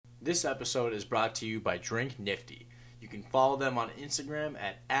This episode is brought to you by Drink Nifty. You can follow them on Instagram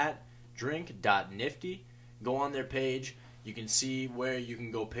at drink.nifty. Go on their page. You can see where you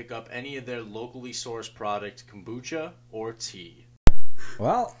can go pick up any of their locally sourced product, kombucha or tea.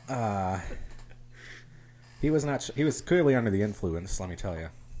 Well, he was clearly under the influence, let me tell you.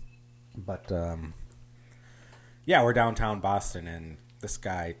 But, yeah, we're downtown Boston, and this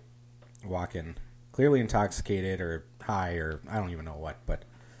guy walking, clearly intoxicated or high or I don't even know what, but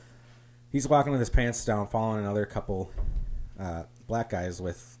he's walking with his pants down, following another couple black guys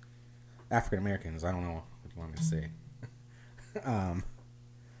with African Americans. I don't know what you want me to say.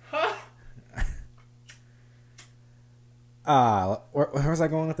 Where was I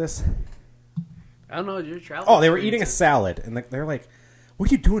going with this? I don't know. You're traveling. Oh, they were eating a salad, and they're like, "What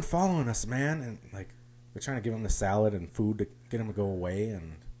are you doing following us, man?" And like, they're trying to give him the salad and food to get him to go away,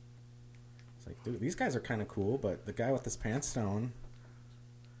 and it's like, dude, these guys are kind of cool, but the guy with his pants down,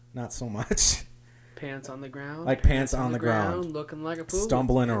 not so much. Pants on the ground. Like pants on the ground, looking like a pool.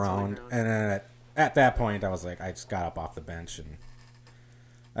 stumbling around, and then at that point, I was like, I just got up off the bench, and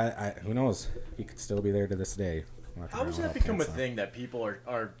I who knows, he could still be there to this day. How does that become a thing that people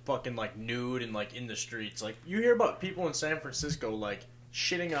are fucking like nude and like in the streets? Like you hear about people in San Francisco like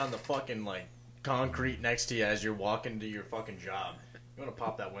shitting on the fucking like concrete next to you as you're walking to your fucking job. You want to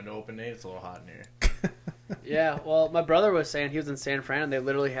pop that window open, Nate? It's a little hot in here. Yeah, well, my brother was saying he was in San Fran and they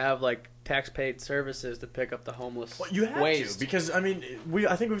literally have like tax-paid services to pick up the homeless. Well, you have waste. to because I mean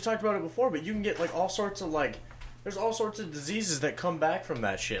I think we've talked about it before, but you can get like all sorts of like there's all sorts of diseases that come back from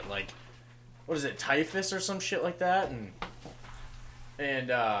that shit. Like what is it, typhus or some shit like that, and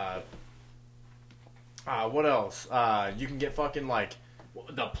what else? You can get fucking like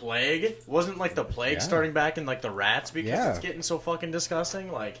the plague. Wasn't like the plague starting back in like the rats because it's getting so fucking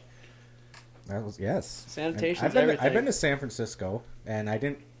disgusting. Like that was sanitation. I've been to San Francisco and I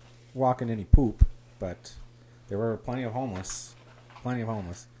didn't walk in any poop, but there were plenty of homeless. My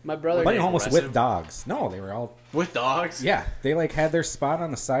brother plenty of homeless with dogs. No, they were all with dogs. Yeah, they like had their spot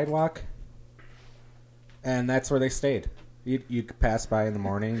on the sidewalk. And that's where they stayed. You'd pass by in the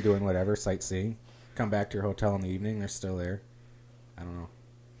morning doing whatever, sightseeing. Come back to your hotel in the evening, they're still there. I don't know.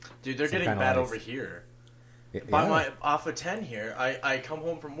 Dude, they're getting bad over here. By off of 10 here, I come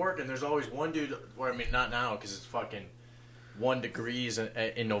home from work and there's always one dude, or I mean not now because it's fucking 1 degrees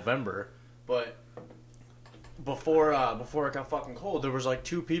in November, but before it got fucking cold, there was like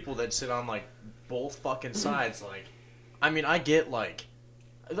 2 people that sit on like both fucking sides. Like, I mean, I get like,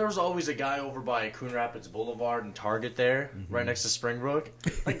 there was always a guy over by Coon Rapids Boulevard and Target there, right next to Springbrook.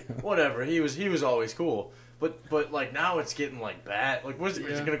 Like, whatever, he was always cool. But like now it's getting like bad. Like, is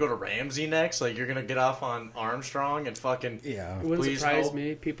it gonna go to Ramsey next? Like, you're gonna get off on Armstrong and fucking It wouldn't surprise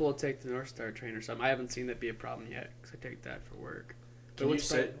me. People will take the North Star train or something. I haven't seen that be a problem yet because I take that for work.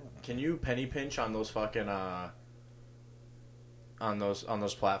 Can you penny pinch on those fucking on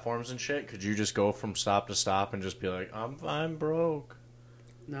those platforms and shit? Could you just go from stop to stop and just be like, I'm broke?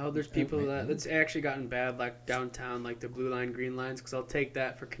 No, there's people that's actually gotten bad, like downtown, like the blue line, green lines, because I'll take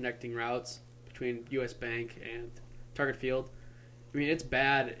that for connecting routes between U.S. Bank and Target Field. I mean, it's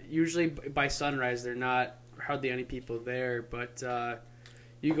bad. Usually by sunrise, there are not hardly any people there, but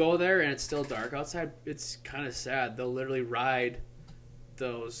you go there and it's still dark outside. It's kind of sad. They'll literally ride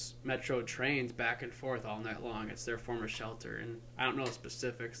those metro trains back and forth all night long. It's their form of shelter, and I don't know the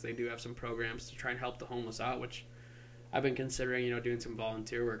specifics. They do have some programs to try and help the homeless out, which I've been considering, doing some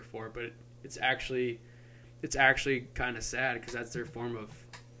volunteer work for, but it's actually kind of sad because that's their form of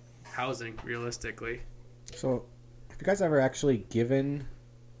housing, realistically. So, have you guys ever actually given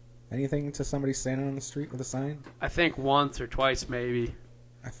anything to somebody standing on the street with a sign? I think once or twice, maybe.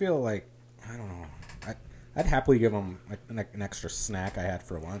 I feel like, I don't know, I'd happily give them an extra snack I had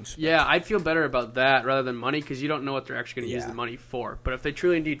for lunch. Yeah, I'd feel better about that rather than money because you don't know what they're actually going to use the money for. But if they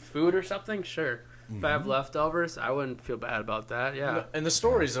truly need food or something, sure. If I have leftovers, I wouldn't feel bad about that, yeah. And the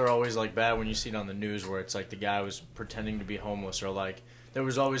stories are always, like, bad when you see it on the news where it's, like, the guy was pretending to be homeless or, like, there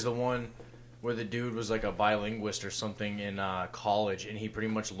was always the one where the dude was, like, a bilinguist or something in college and he pretty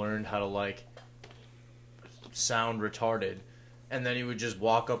much learned how to, like, sound retarded. And then he would just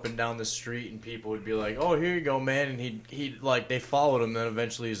walk up and down the street and people would be like, oh, here you go, man. And he'd like, they followed him. Then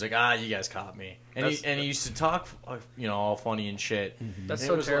eventually he's like, you guys caught me. And he used to talk, all funny and shit. That's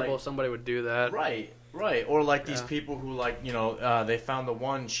so terrible if somebody would do that. Right. Or like these people who like, they found the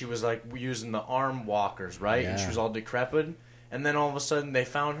one, she was like using the arm walkers, right? And she was all decrepit. And then all of a sudden they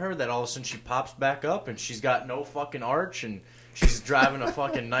found her that all of a sudden she pops back up and she's got no fucking arch and she's driving a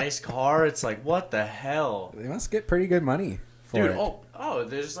fucking nice car. It's like, what the hell? They must get pretty good money. Dude,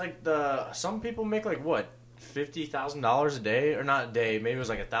 there's like some people make like what, $50,000 a day, or not a day, maybe it was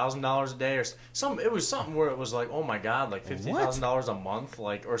like $1,000 a day, or something. It was something where it was like, oh my god, like $50,000 a month,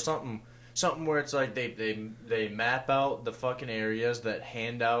 like, or something where it's like they map out the fucking areas that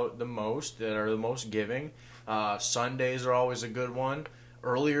hand out the most, that are the most giving. Sundays are always a good one.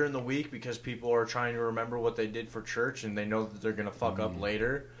 Earlier in the week, because people are trying to remember what they did for church and they know that they're gonna fuck up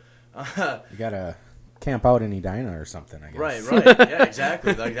later. You gotta camp out in Edina or something, I guess. Right. Yeah,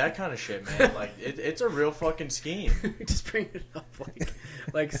 exactly. Like that kind of shit, man. Like it's a real fucking scheme. Just bring it up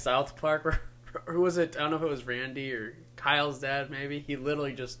like South Park, or who was it? I don't know if it was Randy or Kyle's dad. Maybe he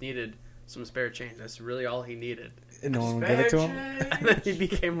literally just needed some spare change. That's really all he needed. And no one would give it to him. And then he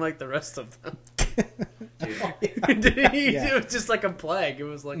became like the rest of them. Dude. It was just like a plague. It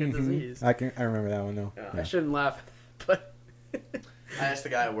was like a disease. I remember that one though. I shouldn't laugh, but I asked the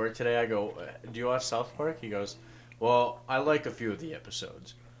guy at work today, I go, do you watch South Park? He goes, well, I like a few of the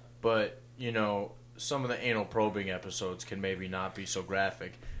episodes, but, you know, some of the anal probing episodes can maybe not be so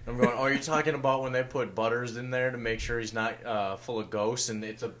graphic. I'm going, are you talking about when they put Butters in there to make sure he's not full of ghosts, and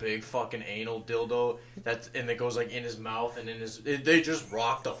it's a big fucking anal dildo, and it goes, like, in his mouth, and they just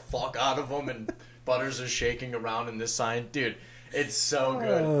rock the fuck out of him, and Butters is shaking around in this sign. Dude, it's so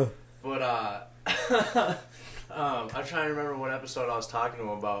good. But, I'm trying to remember what episode I was talking to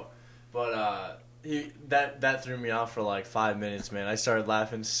him about, but that threw me off for like 5 minutes, man. I started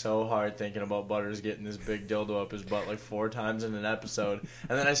laughing so hard thinking about Butters getting this big dildo up his butt like 4 times in an episode,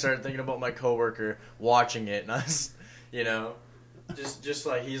 and then I started thinking about my coworker watching it, and I was, you know, just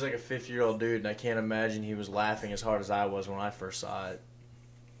like he's like a 50-year-old dude, and I can't imagine he was laughing as hard as I was when I first saw it.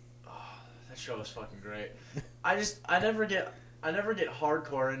 Oh, that show is fucking great. I never get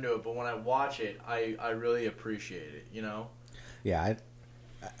hardcore into it, but when I watch it, I really appreciate it, you know? Yeah,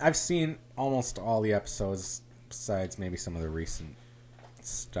 I've seen almost all the episodes, besides maybe some of the recent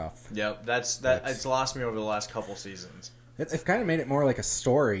stuff. Yep, it's lost me over the last couple seasons. They've kind of made it more like a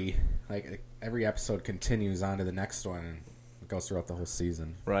story. Like, every episode continues on to the next one, and it goes throughout the whole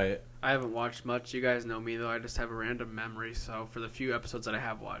season. Right. I haven't watched much. You guys know me, though. I just have a random memory, so for the few episodes that I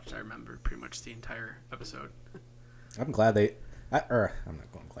have watched, I remember pretty much the entire episode. I'm glad I'm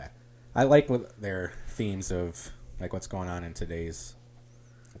not going glad. I like their themes of like what's going on in today's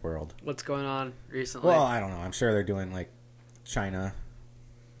world. What's going on recently? Well, I don't know. I'm sure they're doing like China,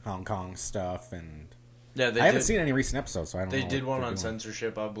 Hong Kong stuff, and I haven't seen any recent episodes, so I don't know. They did one on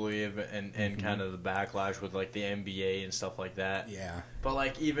censorship, I believe, and kind of the backlash with like the NBA and stuff like that. Yeah. But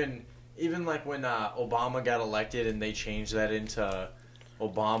like even like when Obama got elected and they changed that into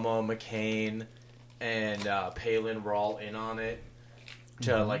Obama, McCain, and Palin were all in on it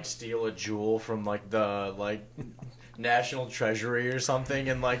to like steal a jewel from like the like National Treasury or something,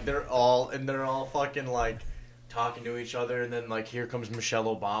 and like they're all fucking like talking to each other, and then like here comes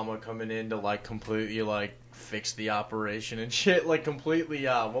Michelle Obama coming in to like completely like fix the operation and shit, like completely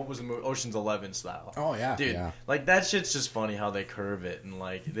what was the movie, Ocean's 11 style. Oh yeah, dude, yeah. Like that shit's just funny how they curve it and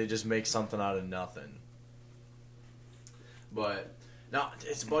like they just make something out of nothing. But now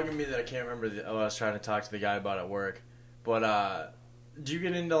it's bugging me that I can't remember I was trying to talk to the guy about at work, but do you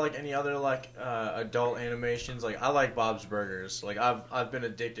get into like any other like adult animations? Like I like Bob's Burgers. Like I've been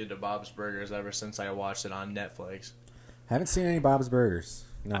addicted to Bob's Burgers ever since I watched it on Netflix. Haven't seen any Bob's Burgers.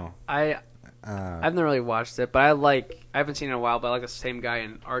 No. I've never really watched it, but I haven't seen it in a while, but I like the same guy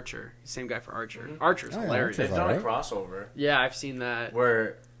in Archer. Same guy for Archer. Mm-hmm. Archer's hilarious. They've done a crossover. Yeah, I've seen that.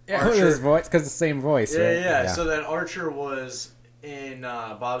 Where Archer, his voice, because the same voice. Yeah, right? Yeah. So then Archer was in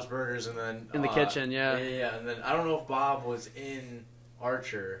Bob's Burgers, and then in the kitchen. Yeah. Yeah, and then I don't know if Bob was in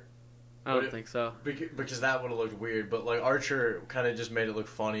Archer. I don't think so. Because that would have looked weird, but like Archer kind of just made it look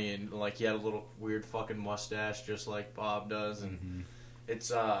funny, and like he had a little weird fucking mustache just like Bob does, and it's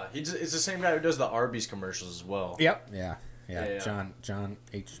the same guy who does the Arby's commercials as well. Yep. Yeah. John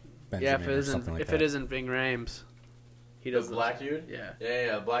H. Benjamin. Yeah, if it isn't Ving Rhames, he does the black dude. Yeah.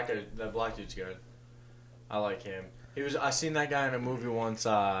 Yeah. That black dude's good. I like him. I seen that guy in a movie once.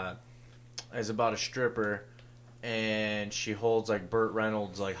 It's about a stripper. And she holds like Burt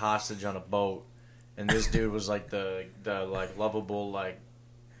Reynolds like hostage on a boat, and this dude was like the like lovable like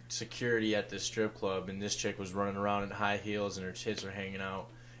security at this strip club, and this chick was running around in high heels and her tits are hanging out.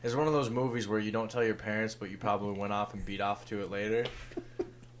 It's one of those movies where you don't tell your parents, but you probably went off and beat off to it later.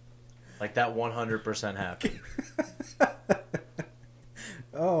 Like that 100% happened.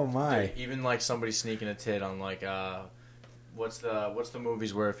 Oh my! Dude, even like somebody sneaking a tit on like what's the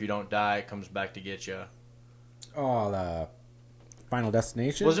movies where if you don't die it comes back to get you. Oh, the Final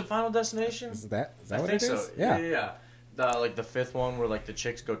Destination? Was it Final Destination? Is that I what think it is? So. Yeah. The fifth one where like the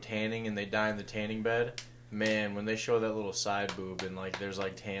chicks go tanning and they die in the tanning bed. Man, when they show that little side boob and like there's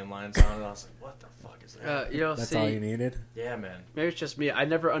like tan lines on it, I was like, what the fuck is that? That's all you needed? Yeah, man. Maybe it's just me. I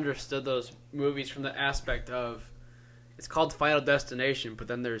never understood those movies from the aspect of, it's called Final Destination, but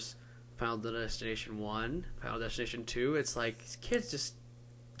then there's Final Destination 1, Final Destination 2. It's like, these kids just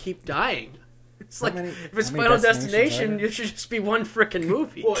keep dying. It's like, if it's Final Destination, it should just be one freaking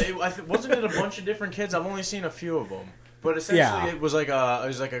movie. Well, wasn't it a bunch of different kids? I've only seen a few of them. But essentially, it was like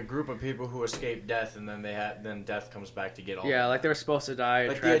a group of people who escaped death, and then death comes back to get all. Yeah, like they were supposed to die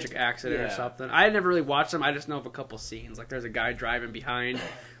in a tragic accident or something. I never really watched them. I just know of a couple scenes. Like there's a guy driving behind,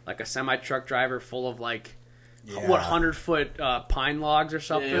 like a semi truck driver full of 100-foot pine logs or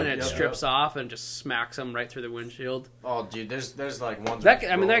something, and it strips off and just smacks him right through the windshield. Oh, dude, there's like ones.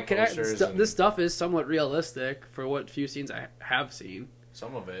 This stuff is somewhat realistic for what few scenes I have seen.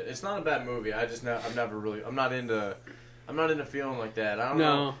 Some of it. It's not a bad movie. I'm not into feeling like that. I don't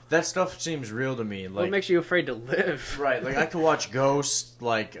know. That stuff seems real to me. Like, it makes you afraid to live. Right. Like, I could watch Ghosts,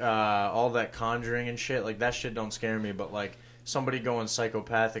 like, all that Conjuring and shit. Like, that shit don't scare me. But, like, somebody going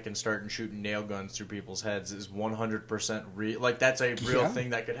psychopathic and starting shooting nail guns through people's heads is 100% real. Like, that's a real thing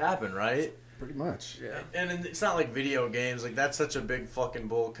that could happen, right? Pretty much. Yeah. And it's not like video games. Like, that's such a big fucking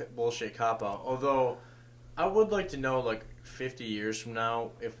bullshit cop-out. Although, I would like to know, like, 50 years from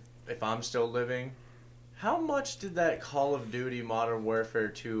now, if I'm still living, how much did that Call of Duty Modern Warfare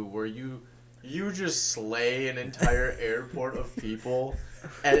 2, where you just slay an entire airport of people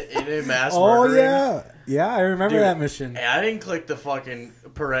in a mass murdering? Oh, yeah, I remember that mission. Hey, I didn't click the fucking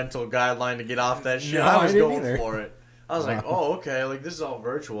parental guideline to get off that shit. No, I was going either. for it. I was like, oh, okay, like, this is all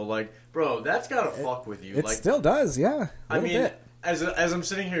virtual. Like, bro, that's gotta fuck with you. It like, still does, yeah. I mean, as I'm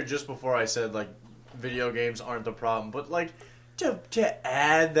sitting here just before I said, like, video games aren't the problem, but, like, to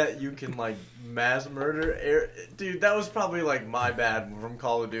add that you can, like, mass murder, dude, that was probably, like, my bad from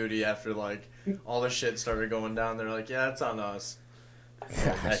Call of Duty after, like, all the shit started going down. They're like, yeah, it's on us.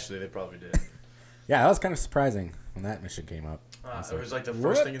 Actually, they probably did. Yeah, that was kind of surprising when that mission came up. It was like the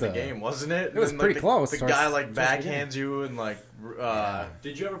first thing in the game, wasn't it? It was pretty close. The guy like backhands you and like.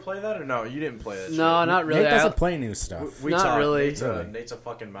 Did you ever play that or no? You didn't play that. No, not really. Nate doesn't play new stuff. Not really. Nate's a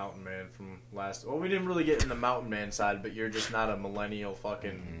fucking mountain man from last. Well, we didn't really get in the mountain man side, but you're just not a millennial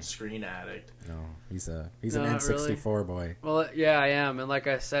fucking screen addict. No, he's an N64 boy. Well, yeah, I am, and like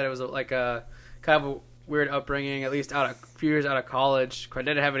I said, it was like a kind of a weird upbringing. At least a few years out of college, I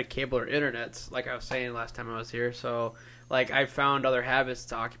didn't have any cable or internet, like I was saying last time I was here, so. Like, I found other habits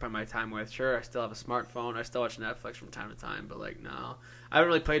to occupy my time with. Sure, I still have a smartphone. I still watch Netflix from time to time. But, like, no. I haven't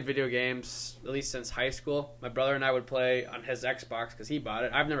really played video games, at least since high school. My brother and I would play on his Xbox because he bought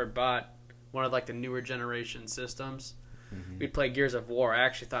it. I've never bought one of, like, the newer generation systems. Mm-hmm. We'd play Gears of War. I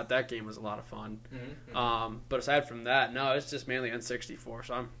actually thought that game was a lot of fun. Mm-hmm. But aside from that, no, it's just mainly N64.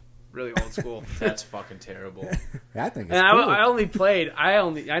 So I'm really old school. That's fucking terrible. Yeah, I think it's cool.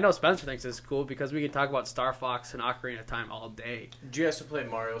 I know Spencer thinks it's cool because we can talk about Star Fox and Ocarina of Time all day. Did you guys to play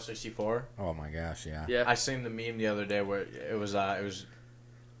Mario 64? Oh my gosh, yeah. Yeah. I seen the meme the other day where it was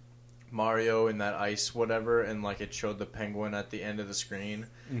Mario in that ice whatever, and like it showed the penguin at the end of the screen,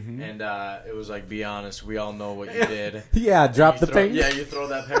 and it was like, be honest, we all know what you did. Yeah, drop the penguin. Yeah, you throw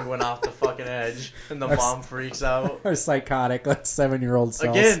that penguin off the fucking edge, and the mom freaks out. Or psychotic, like 7-year-old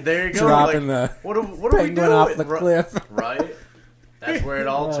self. Again, there you go. Dropping like, what are we penguin doing? off the cliff. Right? That's where it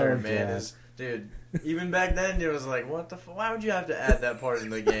all turned, man. God. Dude, even back then, it was like, what the why would you have to add that part in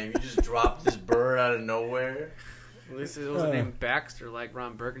the game? You just dropped this bird out of nowhere. At least it wasn't named Baxter like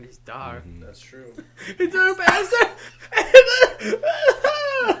Ron Burgundy's dog. That's true. He threw Baxter!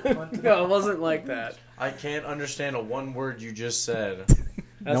 No, it wasn't like that. I can't understand a one word you just said.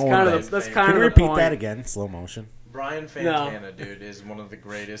 That's kind of the point. Can you repeat that again, slow motion? Brian Fantana, dude, is one of the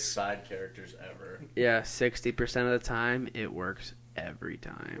greatest side characters ever. Yeah, 60% of the time, it works every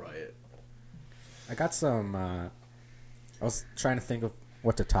time. Right. I got some... I was trying to think of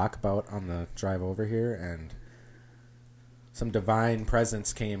what to talk about on the drive over here, and some divine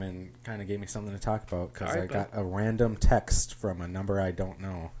presence came and kind of gave me something to talk about, because I got a random text from a number I don't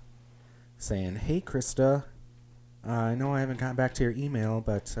know saying, "Hey, Krista, I know I haven't gotten back to your email,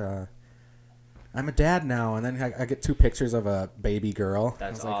 but I'm a dad now." And then I get 2 pictures of a baby girl.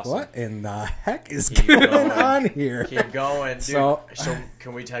 That's awesome. Like, what in the heck is going on here? Keep going. Dude, so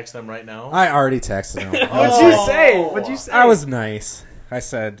can we text them right now? I already texted them. What'd you say? I was nice. I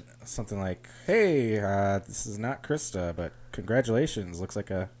said something like, "Hey, this is not Krista, but congratulations. Looks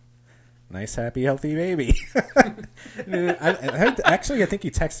like a nice, happy, healthy baby." I think he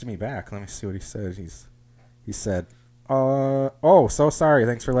texted me back. Let me see what he said. He said, "Oh, so sorry.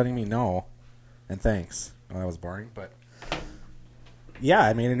 Thanks for letting me know, and thanks." Well, that was boring, but yeah,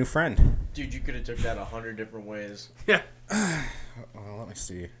 I made a new friend. Dude, you could have took that 100 different ways. Yeah. Well, let me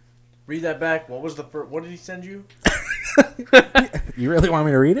see. Read that back. What was the first? What did he send you? You really want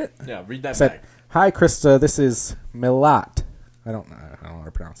me to read it? Yeah, read that back. Hi, Krista. This is Milat. I don't know how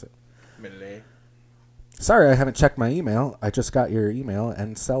to pronounce it. Millet. Sorry, I haven't checked my email. I just got your email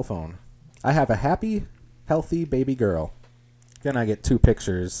and cell phone. I have a happy, healthy baby girl. Then I get 2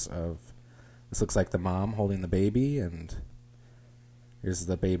 pictures of. This looks like the mom holding the baby, and here's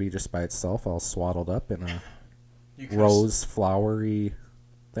the baby just by itself, all swaddled up in a rose flowery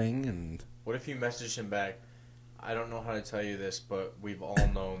thing. And what if you messaged him back? I don't know how to tell you this, but we've all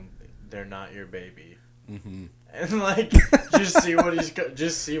known they're not your baby. Mm-hmm. And like, just see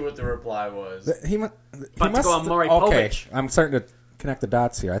what the reply was. He must go on Maury Povich. I'm starting to connect the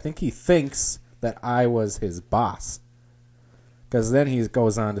dots here. I think he thinks that I was his boss, because then he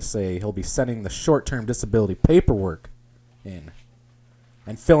goes on to say he'll be sending the short-term disability paperwork in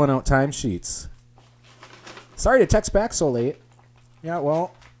and filling out timesheets. Sorry to text back so late. Yeah,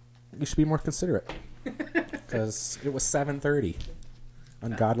 well, you should be more considerate. Because it was 7:30.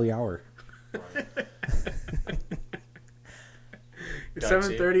 Ungodly hour.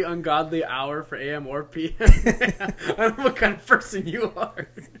 7:30 ungodly hour for AM or PM. I don't know what kind of person you are.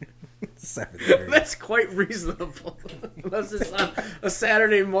 7:30. That's quite reasonable. Unless it's on a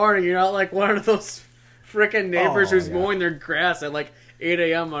Saturday morning. You're not like one of those freaking neighbors who's mowing their grass at like 8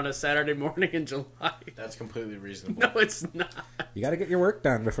 a.m. on a Saturday morning in July. That's completely reasonable. No, it's not. You got to get your work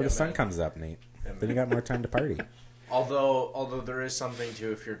done before the sun comes up, Nate. Then you got more time to party. Although there is something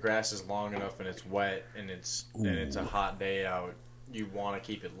to, if your grass is long enough and it's wet and it's a hot day out, you want to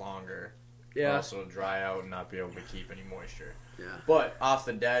keep it longer. Yeah. Also dry out and not be able to keep any moisture. Yeah. But off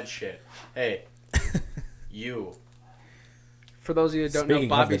the dad shit. Hey, you. For those of you that don't know,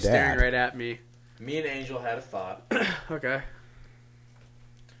 Bobby's staring right at me. Me and Angel had a thought. Okay.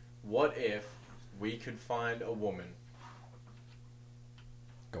 What if we could find a woman?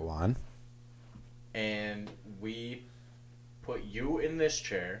 Go on. And we put you in this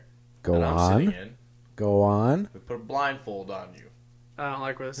chair. Go that on. I'm sitting in. Go on. We put a blindfold on you. I don't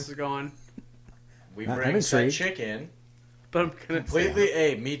like where this is going. We bring said chick in. But I'm gonna completely.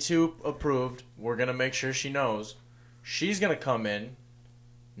 Hey, Me Too approved. We're gonna make sure she knows. She's gonna come in,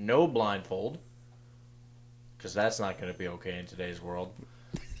 no blindfold, because that's not gonna be okay in today's world.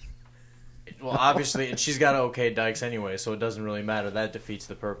 Well, obviously, and she's got to okay Dykes anyway, so it doesn't really matter. That defeats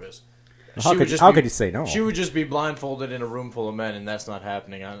the purpose. How could you say no? She would just be blindfolded in a room full of men, and that's not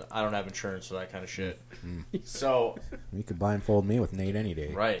happening. I don't have insurance for that kind of shit. So you could blindfold me with Nate any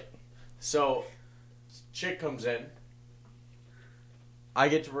day. Right. So chick comes in. I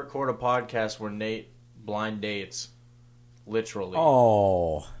get to record a podcast where Nate blind dates, literally.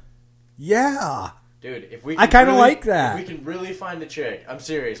 Oh, yeah. Dude, if we I kind of like that. If we can really find the chick, I'm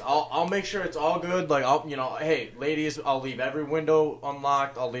serious. I'll make sure it's all good. Like hey, ladies, I'll leave every window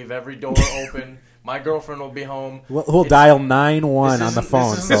unlocked. I'll leave every door open. My girlfriend will be home. We'll dial 911 on the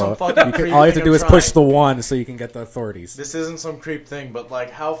phone. So all you have to do is push the 1 so you can get the authorities. This isn't some creep thing, but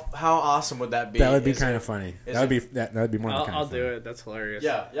like, how awesome would that be? That would be kind of funny. That would be more than kind of funny. I'll do it. That's hilarious.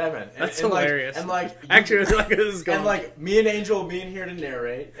 Yeah, man. That's hilarious. Actually, like this is going. And like, me and Angel will be in here to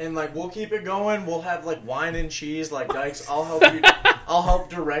narrate, and like, we'll keep it going. We'll have like wine and cheese. Like, Dykes, I'll help you. I'll help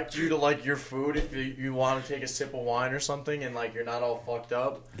direct you to like your food if you want to take a sip of wine or something, and like you're not all fucked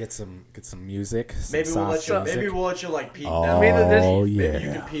up. Get some music. Maybe we'll let you like peek. Oh, yeah. Maybe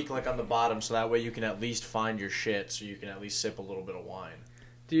you can peek like on the bottom, so that way you can at least find your shit, so you can at least sip a little bit of wine.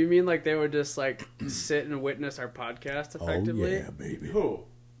 Do you mean like they would just like sit and witness our podcast effectively? Oh yeah, baby. Who?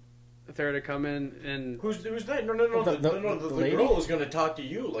 If they were to come in and who's that? No. The girl is gonna talk to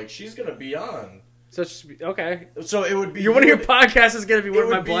you. Like she's gonna be on. So okay. So it would be one of your podcasts is going to be one of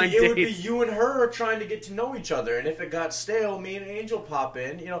my blind dates. It would be you and her trying to get to know each other, and if it got stale, me and Angel pop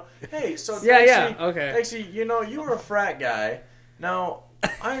in. Hey, so okay. Dixie, you were a frat guy. Now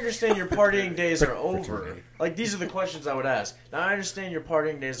I understand your partying days are over. Like these are the questions I would ask. Now I understand your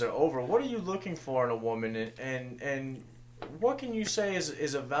partying days are over. What are you looking for in a woman, and what can you say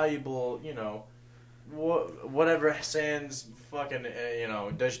is a valuable, whatever sans fucking,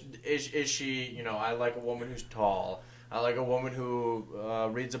 is she, I like a woman who's tall. I like a woman who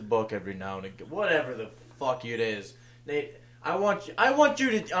reads a book every now and again. Whatever the fuck it is. Nate, I want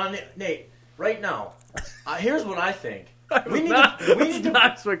you to, Nate, right now, here's what I think. We need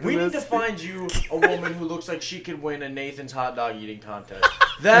to find you a woman who looks like she could win a Nathan's hot dog eating contest.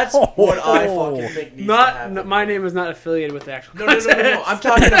 That's what I fucking think needs to happen. My name is not affiliated with the actual contest. No. I'm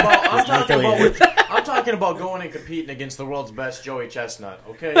talking about going and competing against the world's best Joey Chestnut.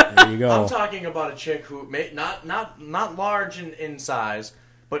 Okay, there you go. I'm talking about a chick who not large in size,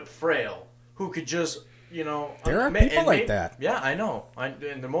 but frail, who could just, there are people like that. Yeah, I know. And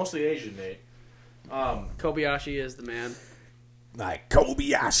they're mostly Asian, Nate. Kobayashi is the man. Like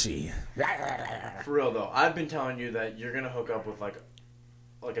Kobayashi. For real though, I've been telling you that you're gonna hook up with like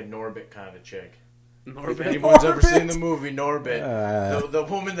a Norbit kind of chick. Norbit. If anyone's ever seen the movie Norbit, the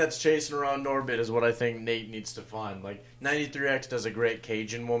woman that's chasing around Norbit is what I think Nate needs to find. Like 93X does a great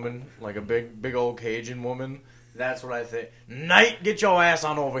Cajun woman, like a big old Cajun woman. That's what I think. Nate, get your ass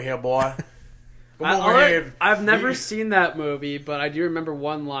on over here, boy. Come over here. I've never seen that movie, but I do remember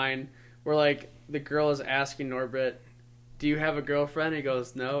one line where like the girl is asking Norbit, "Do you have a girlfriend?" And he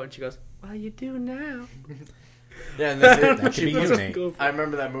goes, "No," and she goes, "Well, you do now." Yeah, and that could be you. I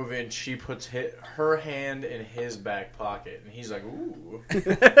remember that movie, and she puts her hand in his back pocket, and he's like, "Ooh."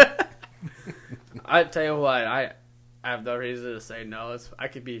 I tell you what, I have no reason to say no. I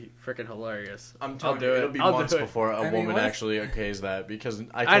could be freaking hilarious. I'm telling you, it'll be months before a woman actually okays that, because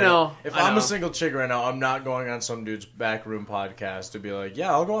I know. If I'm a single chick right now, I'm not going on some dude's backroom podcast to be like,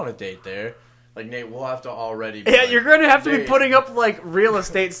 "Yeah, I'll go on a date there." Like, Nate, we'll have to already be you're going to have to be putting up, like, real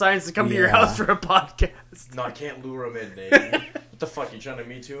estate signs to come to your house for a podcast. No, I can't lure him in, Nate. What the fuck, you trying to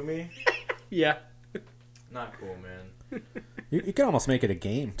Me Too me? Yeah. Not cool, man. You can almost make it a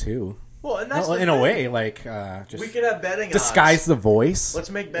game, too. Well, and that's in a way, like, just... We could have betting disguise odds. The voice. Let's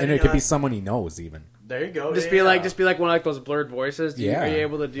make betting and it could be odds. someone he knows, even. There you go. Just be like one of like those blurred voices. Are you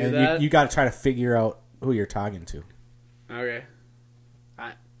able to do that? You got to try to figure out who you're talking to. Okay.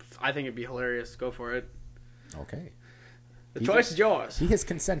 I think it'd be hilarious. Go for it. Okay. The choice is yours. He has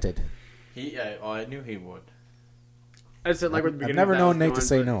consented. I knew he would. I said like with the beginning. I've never known Nate to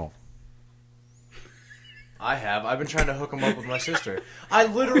say no. I have. I've been trying to hook him up with my sister. I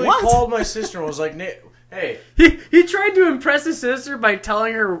literally called my sister and was like, Nate, hey. He tried to impress his sister by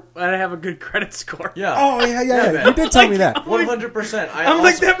telling her I have a good credit score. Yeah. Oh, yeah. You did tell me that. 100%. I'm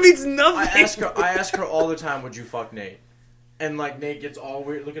like, that means nothing. I ask her all the time, would you fuck Nate? And like Nate gets all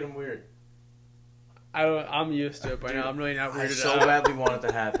weird. Look at him weird. I'm used to it by now. I'm really not weirded out. I so badly want it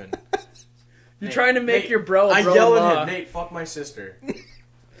to happen. You're trying to make your bro a bro. I yell at him, Nate, fuck my sister.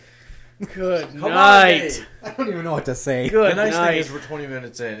 Good night. I don't even know what to say. Good The nice night. thing is we're 20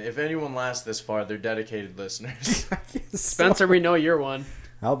 minutes in. If anyone lasts this far, they're dedicated listeners. Spencer, we know you're one.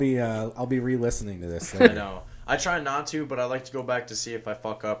 I'll be re-listening to this. I know. I try not to, but I like to go back to see if I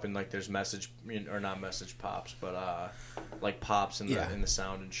fuck up and like there's message or not message pops, but like pops in the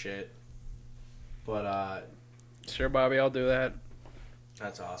sound and shit. But sure, Bobby, I'll do that.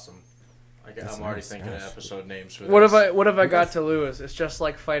 That's awesome. I'm already thinking of episode names for this. What have I got to lose? It's just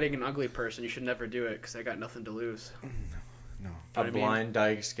like fighting an ugly person. You should never do it because I got nothing to lose. No. A blind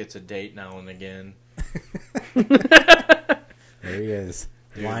Dykes gets a date now and again. There he is,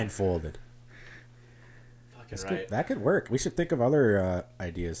 blindfolded. Right. That could work. We should think of other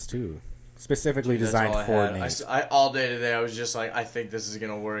ideas too, specifically designed for Nate. All day today, I was just like, I think this is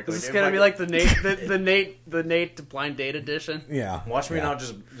gonna work. This is gonna be like the Nate blind date edition. Yeah. Watch me now.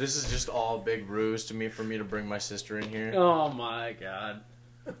 This is just all a big ruse for me to bring my sister in here. Oh my god,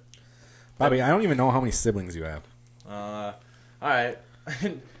 Bobby, I don't even know how many siblings you have. All right,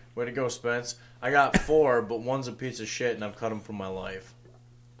 way to go, Spence. I got 4, but one's a piece of shit, and I've cut him from my life.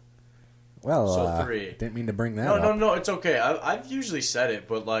 Well, so 3. Didn't mean to bring that up. No, it's okay. I've usually said it,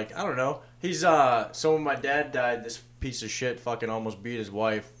 but like, I don't know. He's so when my dad died, this piece of shit fucking almost beat his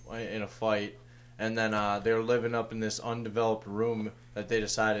wife in a fight, and then they were living up in this undeveloped room that they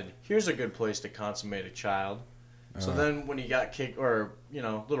decided here's a good place to consummate a child. So then when he got kicked, or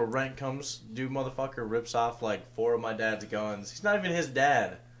little rent comes, dude motherfucker rips off like 4 of my dad's guns. He's not even his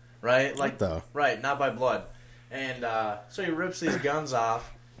dad, right? Like, right, not by blood. And so he rips these guns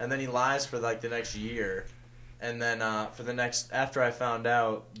off. And then he lies for like the next year, and then after I found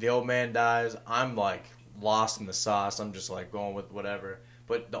out, the old man dies. I'm like lost in the sauce. I'm just like going with whatever.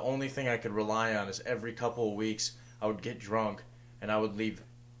 But the only thing I could rely on is every couple of weeks I would get drunk and I would leave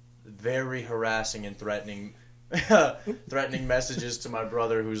very harassing and threatening messages to my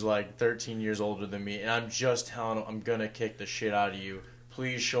brother, who's like 13 years older than me, and I'm just telling him I'm gonna kick the shit out of you.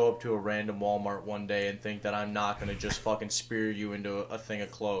 Please show up to a random Walmart one day and think that I'm not going to just fucking spear you into a thing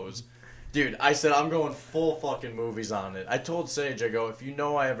of clothes. Dude, I said I'm going full fucking movies on it. I told Sage, I go, if you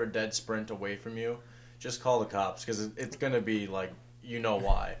know I ever dead sprint away from you, just call the cops, because it's going to be like, you know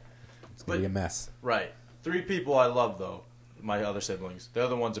why. It's going to be a mess. Right. 3 people I love, though. My other siblings. The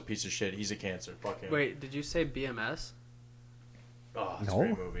other one's a piece of shit. He's a cancer. Fuck him. Wait, did you say BMS? Oh, it's a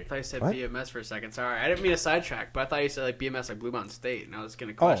great movie. I thought you said BMS for a second. Sorry, I didn't mean to sidetrack, but I thought you said like BMS, like Blue Mountain State, and I was going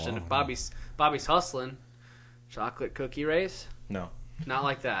to question if Bobby's hustling chocolate cookie race. No, not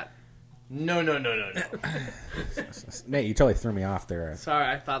like that. No. Nate, you totally threw me off there. Sorry,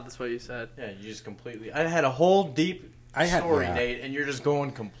 I thought that's what you said. Yeah, you just completely... I had a whole deep story, Nate, and you're just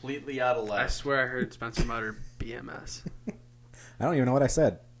going completely out of left. I swear I heard Spencer mutter BMS. I don't even know what I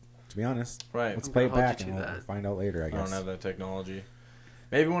said, to be honest. Right. Let's play it back and we'll find out later, I guess. I don't have that technology.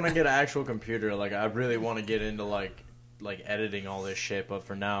 Maybe when I get an actual computer, like, I really want to get into, like editing all this shit, but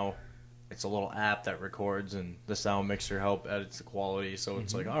for now, it's a little app that records, and the sound mixer edits the quality, so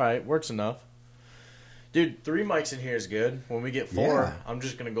it's like, all right, works enough. Dude, 3 mics in here is good. When we get 4, I'm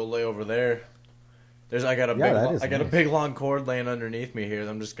just going to go lay over there. I got a big long cord laying underneath me here.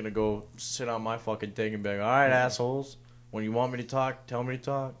 I'm just going to go sit on my fucking thing and be like, all right, assholes, when you want me to talk, tell me to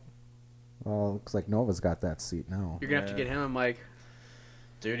talk. Well, looks like Nova's got that seat now. You're going to have to get him a mic.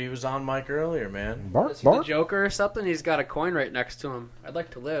 Dude, he was on mic earlier, man. Bark, Is he the Joker or something? He's got a coin right next to him. I'd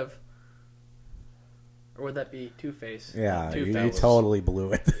like to live. Or would that be Two-Face? Yeah, you totally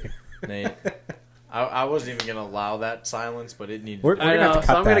blew it there. Nate, I wasn't even going to allow that silence, but it needed We're to going to have to cut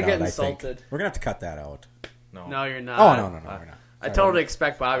that out, I'm going to get insulted. We're going to have to cut that out. No, you're not. Oh, no, we're not. I totally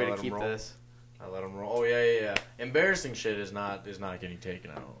expect Bobby to keep this. I let him roll. Oh, yeah. Embarrassing shit is not getting taken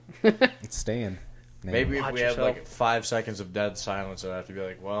out. It's staying. Maybe if we have like 5 seconds of dead silence, I'd have to be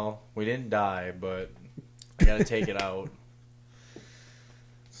like, well, we didn't die, but I got to take it out.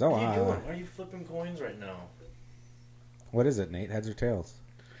 So, what are you doing? Why are you flipping coins right now? What is it, Nate? Heads or tails?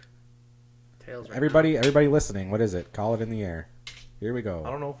 Tails. Right everybody listening, what is it? Call it in the air. Here we go. I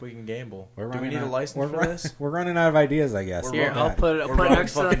don't know if we can gamble. Do we need a license for this? We're running out of ideas, I guess. Here, I'll put it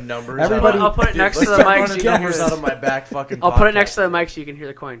next to the numbers. I'll put it next to the mic. So you can numbers out of my back fucking. I'll put it next to the mic so you can hear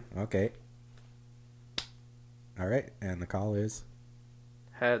the coin. Okay. All right, and the call is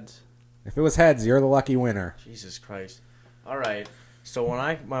heads. If it was heads, you're the lucky winner. Jesus Christ! All right. So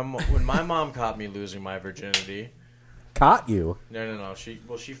when my mom caught me losing my virginity, caught you? No.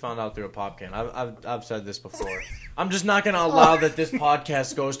 She found out through a pop can. I've said this before. I'm just not going to allow that this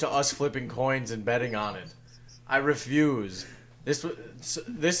podcast goes to us flipping coins and betting on it. I refuse. This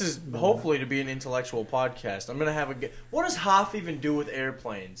is hopefully to be an intellectual podcast. I'm gonna have what does Hoff even do with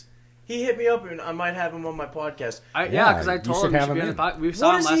airplanes? He hit me up, and I might have him on my podcast. Because I told him he should be on the podcast. We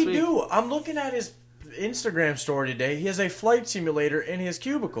saw him last week. What does he do? I'm looking at his Instagram story today. He has a flight simulator in his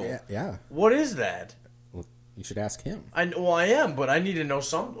cubicle. Yeah. What is that? Well, you should ask him. I am, but I need to know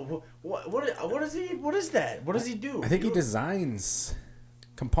some. What is he? What is that? What does he do? I think he designs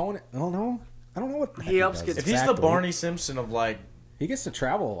component. Oh no, I don't know what he helps get. If he's the Barney Simpson of like, he gets to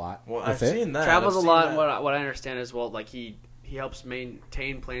travel a lot. Well, I've seen that. Travels a lot. And what I understand is like he helps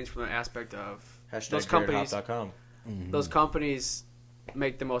maintain planes from the aspect of those companies. Mm-hmm. Those companies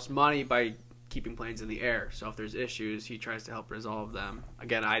make the most money by keeping planes in the air. So if there's issues, he tries to help resolve them.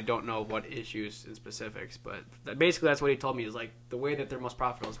 Again, I don't know what issues in specifics, but basically that's what he told me is like the way that they're most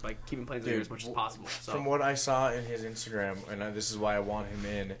profitable is by keeping planes in the air as much as possible. So. From what I saw in his Instagram, and this is why I want him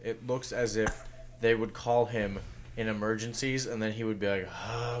in, it looks as if they would call him in emergencies, and then he would be like,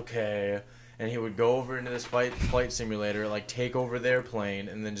 okay, and he would go over into this flight simulator, like take over their plane,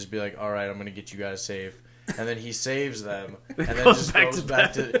 and then just be like, all right, I'm gonna get you guys safe. And then he saves them, and then just goes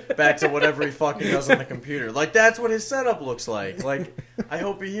back to whatever he fucking does on the computer. Like, that's what his setup looks like. Like, I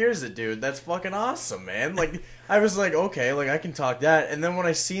hope he hears it, dude. That's fucking awesome, man. Like, I was like, okay, like, I can talk that. And then when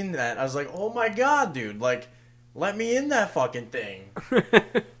I seen that, I was like, oh my god, dude. Like, let me in that fucking thing.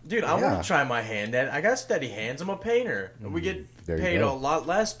 Dude, I want to try my hand at it. I got steady hands. I'm a painter. We get paid a lot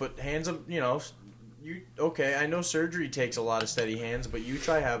less, but hands of, okay, I know surgery takes a lot of steady hands, but you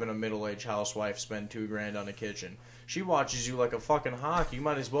try having a middle-aged housewife spend $2,000 on a kitchen. She watches you like a fucking hawk. You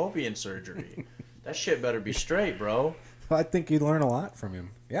might as well be in surgery. That shit better be straight, bro. Well, I think you'd learn a lot from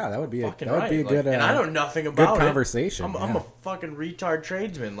him. Yeah, that would be a good. And I know nothing about good conversation. I'm a fucking retard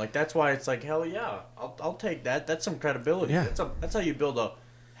tradesman. Like, that's why it's like, hell yeah, I'll take that. That's some credibility. Yeah. That's how you build a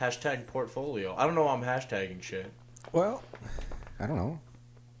hashtag portfolio. I don't know why I'm hashtagging shit. Well, I don't know.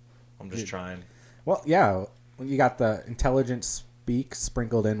 I'm just trying. Well, yeah, you got the intelligent speak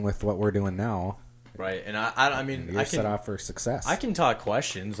sprinkled in with what we're doing now. Right, and I mean, you're set off for success. I can talk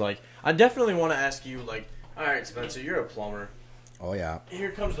questions. Like, I definitely want to ask you, like, all right, Spencer, you're a plumber. Oh, yeah. Here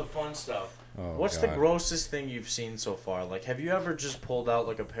comes the fun stuff. Oh, What's the grossest thing you've seen so far? Like, have you ever just pulled out,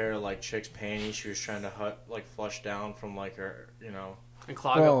 like, a pair of, like, chick's panties she was trying to, flush down from, like, her, And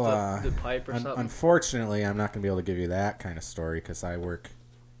clog up the pipe or something? Unfortunately, I'm not going to be able to give you that kind of story because I work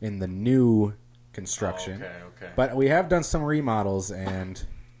in the new construction. Oh, okay. But we have done some remodels, and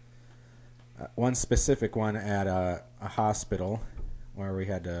one specific one at a hospital where we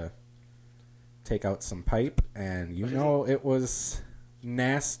had to take out some pipe, and it was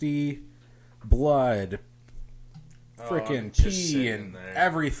nasty blood freaking pee and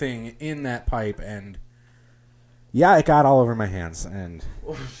everything in that pipe, and yeah, it got all over my hands, and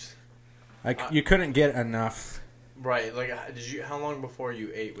you couldn't get enough. Right, like how long before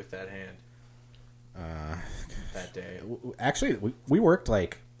you ate with that hand? That day. Actually, we worked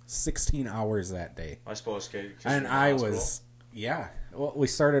like 16 hours that day. I suppose, and I was, yeah. Well, we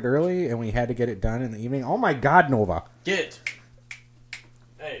started early, and we had to get it done in the evening. Oh my God, Nova! Get.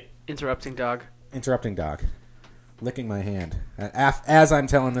 Hey. Interrupting dog. Licking my hand as I'm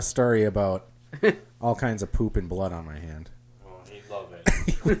telling this story about all kinds of poop and blood on my hand. Oh, he'd love it.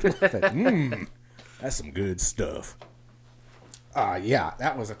 He would love it. That's some good stuff. Yeah,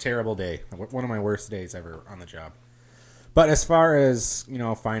 that was a terrible day. One of my worst days ever on the job. But as far as,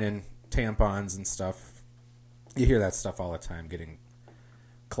 finding tampons and stuff, you hear that stuff all the time, getting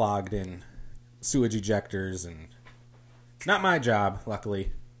clogged in sewage ejectors, and it's not my job,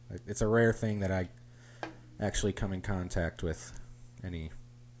 luckily. It's a rare thing that I actually come in contact with any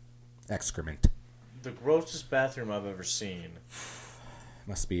excrement. The grossest bathroom I've ever seen.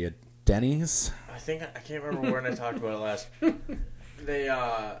 Must be a Denny's. I can't remember when I talked about it last.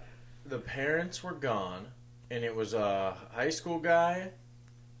 The parents were gone, and it was a high school guy,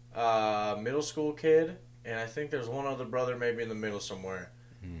 middle school kid, and I think there's one other brother maybe in the middle somewhere.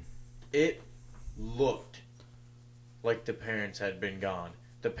 It looked like the parents had been gone.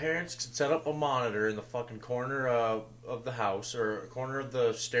 The parents could set up a monitor in the fucking corner of the house, or corner of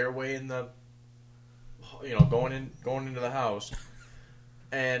the stairway in the, going into the house.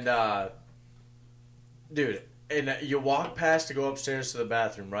 And, dude, and you walk past to go upstairs to the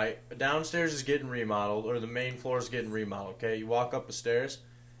bathroom, right? Downstairs is getting remodeled, or the main floor is getting remodeled, okay? You walk up the stairs,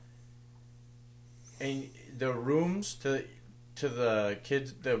 and the rooms to the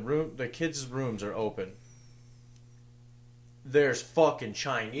kids, the kids' rooms are open. There's fucking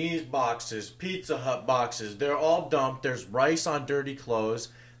Chinese boxes, Pizza Hut boxes. They're all dumped. There's rice on dirty clothes.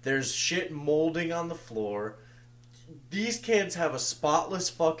 There's shit molding on the floor. These kids have a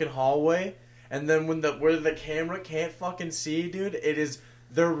spotless fucking hallway, and then where the camera can't fucking see, dude,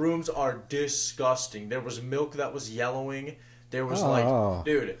 their rooms are disgusting. There was milk that was yellowing. There was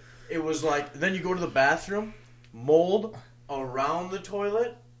dude, it was like, then you go to the bathroom, mold around the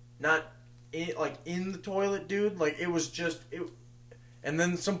toilet, not in the toilet, dude. Like, it was just and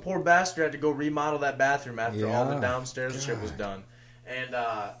then some poor bastard had to go remodel that bathroom after all the downstairs shit was done. And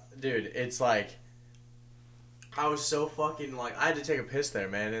dude, it's like, I was so fucking, like, I had to take a piss there,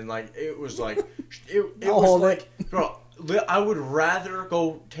 man, and like it was like it was like, bro, I would rather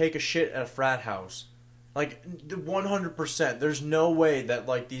go take a shit at a frat house. Like, 100%. There's no way that,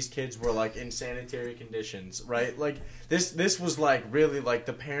 like, these kids were, like, in sanitary conditions, right? Like, this was, like, really, like,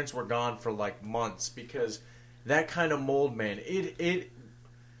 the parents were gone for, like, months, because that kind of mold, man,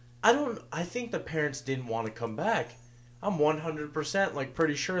 I think the parents didn't want to come back. I'm 100%, like,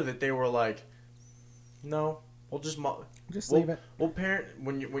 pretty sure that they were like, no, we'll just leave it. We'll parent,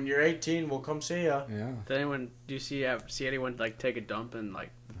 when you're 18, we'll come see ya. Yeah. Do you see anyone, like, take a dump in,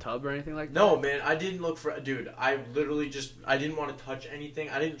 like, tub or anything like that? No, man, I didn't look for, dude, I literally I didn't want to touch anything.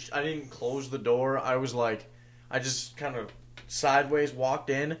 I didn't close the door. I was like, I just kind of sideways walked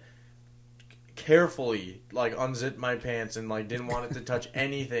in, carefully, like, unzipped my pants, and, like, didn't want it to touch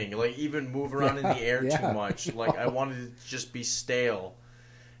anything, like, even move around in the air too much. Like, I wanted it to just be stale.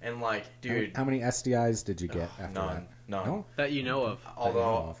 And, like, dude, how many STIs did you get after none No? That you know of.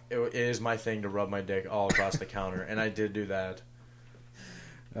 Although it is my thing to rub my dick all across the counter, and I did do that.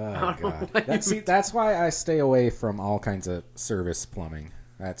 Oh God! That's why I stay away from all kinds of service plumbing.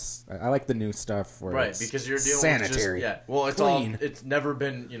 I like the new stuff where it's because you're dealing sanitary. With well, it's clean. It's never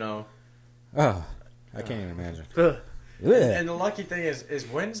been, Oh, I can't even imagine. And the lucky thing is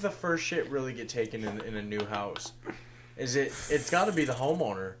when's the first shit really get taken in a new house? It's got to be the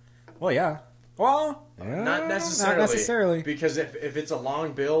homeowner. Well, yeah. Well, not necessarily. Because if it's a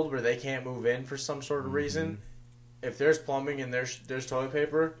long build where they can't move in for some sort of reason, if there's plumbing and there's toilet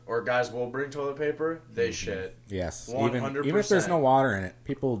paper, or guys will bring toilet paper, they shit. Yes, 100%. Even if there's no water in it,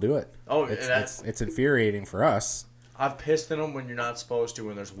 people will do it. Oh, it's infuriating for us. I've pissed in them when you're not supposed to,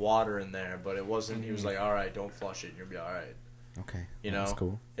 when there's water in there, but it wasn't. He was like, "All right, don't flush it, and you'll be all right." Okay, that's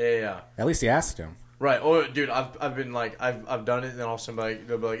cool. Yeah. At least he asked him. Right. Oh, dude, I've been like, I've done it, and then all of a sudden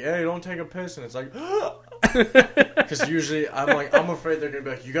they'll be like, "Hey, don't take a piss," and it's like, because usually I'm afraid they're gonna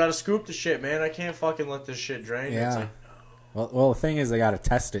be like, "You gotta scoop the shit, man. I can't fucking let this shit drain." Yeah. It's like, well, the thing is, they gotta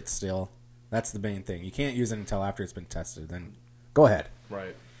test it still. That's the main thing. You can't use it until after it's been tested. Then go ahead.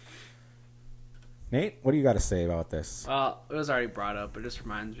 Right. Nate, what do you got to say about this? Well, it was already brought up. It just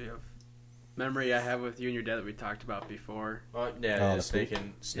reminds me of memory I have with you and your dad that we talked about before.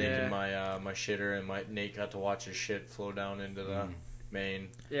 Snaking my shitter, and Nate got to watch his shit flow down into the main.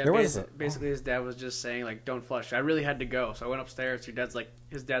 Yeah, basically his dad was just saying, like, don't flush. I really had to go, so I went upstairs. His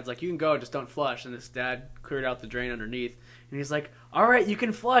dad's like, you can go, just don't flush. And his dad cleared out the drain underneath, and he's like, all right, you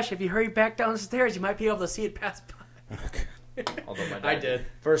can flush. If you hurry back downstairs, you might be able to see it pass by. Although my dad, I did.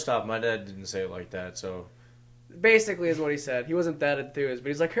 First off, my dad didn't say it like that, so. Basically is what he said. He wasn't that enthused, but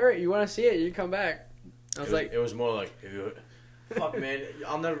he's like, hurry, you want to see it, you can come back. It was more like, fuck, man,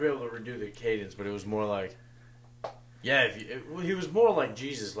 I'll never be able to redo the cadence, but it was more like, yeah, he was more like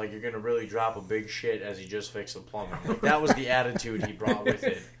Jesus, like you're going to really drop a big shit as he just fixed the plumbing. Like, that was the attitude he brought with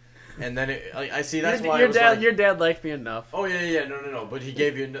it. And then I see that's why your dad liked me enough. Oh yeah, no. But he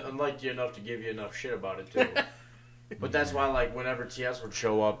gave you liked you enough to give you enough shit about it too. But that's why, like, whenever TS would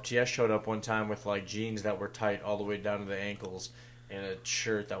show up, TS showed up one time with like jeans that were tight all the way down to the ankles and a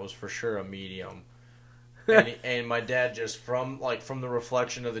shirt that was for sure a medium. And my dad just from the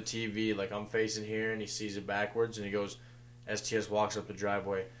reflection of the TV, like I'm facing here and he sees it backwards and he goes, as TS walks up the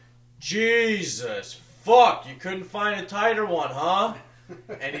driveway, Jesus fuck, you couldn't find a tighter one, huh?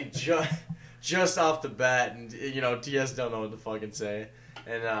 And he just off the bat, and TS don't know what to fucking say,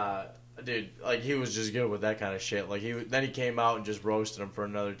 and dude, like he was just good with that kind of shit. Like then he came out and just roasted him for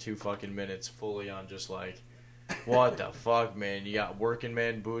another 2 fucking minutes, fully on just like, what the fuck, man? You got working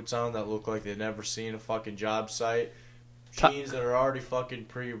man boots on that look like they've never seen a fucking job site, jeans that are already fucking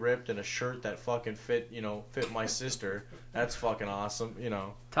pre-ripped, and a shirt that fucking fit my sister. That's fucking awesome,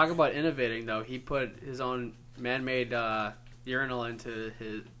 Talk about innovating, though. He put his own man-made urinal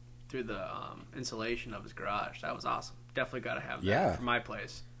through the insulation of his garage. That was awesome. Definitely got to have that for my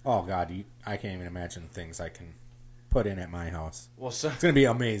place. Oh God, I can't even imagine things I can put in at my house. Well, it's gonna be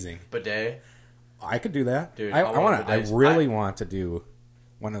amazing. Bidet. I could do that, dude. I really want to do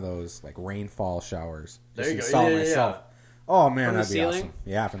one of those like rainfall showers. There you go. Install myself. Yeah. Oh man, that'd be ceiling? awesome.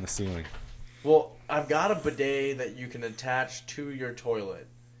 Yeah, from the ceiling. Well, I've got a bidet that you can attach to your toilet.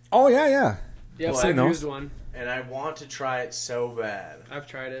 Oh yeah. Yeah, I've used one. And I want to try it so bad. I've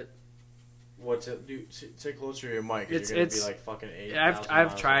tried it. What's it? Dude, sit closer to your mic. You're gonna be like fucking 8.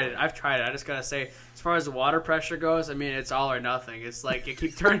 I've tried it. I just gotta say, as far as the water pressure goes, I mean, it's all or nothing. It's like you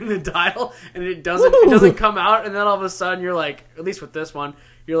keep turning the dial and it doesn't come out, and then all of a sudden you're like, at least with this one,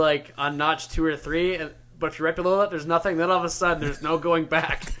 you're like on notch 2 or 3, but if you're right below it, there's nothing. Then all of a sudden, there's no going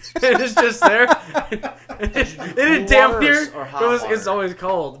back. It's just there. It damn near. It's always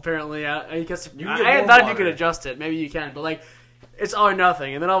cold. Apparently, I guess I thought you could adjust it. Maybe you can, but like. It's all or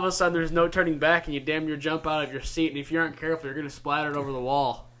nothing, and then all of a sudden there's no turning back, and you damn near jump out of your seat, and if you aren't careful, you're going to splatter it over the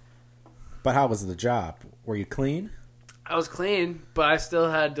wall. But how was the job? Were you clean? I was clean, but I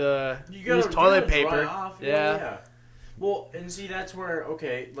still had to use toilet paper. Yeah. Well, and see, that's where,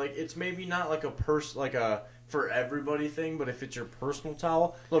 okay, like, it's maybe not like a for everybody thing, but if it's your personal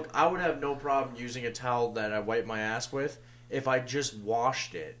towel, look, I would have no problem using a towel that I wipe my ass with if I just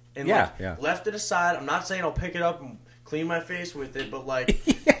washed it and left it aside. I'm not saying I'll pick it up and clean my face with it, but like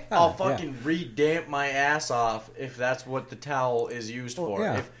I'll fucking re-damp my ass off if that's what the towel is used for.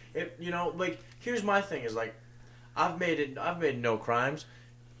 Yeah. If like here's my thing is like I've made no crimes.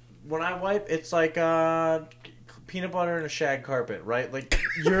 When I wipe, it's like peanut butter and a shag carpet, right? Like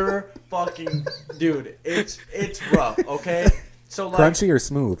you're fucking dude. It's rough, okay? So like, crunchy or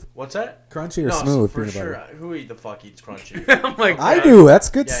smooth? What's that? Crunchy or smooth for peanut sure. butter? Who the fuck eats crunchy? Oh my God. I do. That's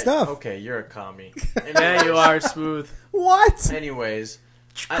good stuff. Okay, you're a commie. Yeah, you are smooth. What? Anyways,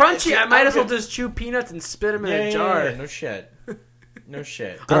 crunchy. I might as well just chew peanuts and spit them in a jar. Yeah, no shit. No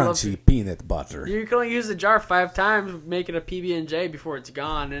shit. Crunchy peanut butter. You can only use the jar 5 times, make it a PB&J before it's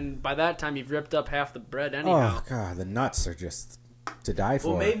gone, and by that time you've ripped up half the bread anyhow. Oh God, the nuts are just to die for.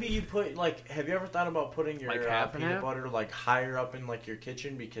 Well, maybe you put like. Have you ever thought about putting your like peanut butter like higher up in like your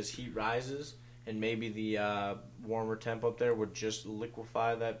kitchen because heat rises, and maybe the warmer temp up there would just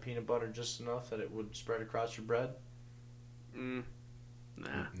liquefy that peanut butter just enough that it would spread across your bread?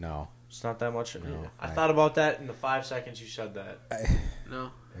 Nah. No. It's not that much. No, I thought about that in the 5 seconds you said that.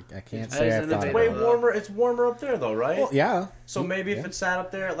 No. I can't say I thought it's way warmer. It's warmer up there, though, right? Well, yeah. So maybe if it sat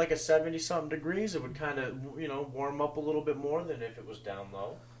up there at like a 70-something degrees, it would kind of, warm up a little bit more than if it was down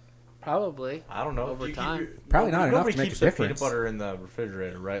low. Probably. I don't know. Over time. Probably not enough to make a difference. Nobody keeps peanut butter in the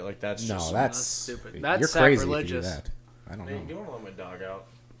refrigerator, right? Like that's just... that's stupid. You're that's crazy sacrilegious. if you do that. I don't know. You want to let my dog out?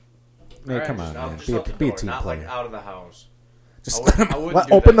 Hey, right, come on, man. Just Be a door, team not player. like out of the house. Just that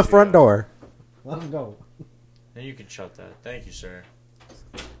open the to front you. door. Let him go. And you can shut that. Thank you, sir.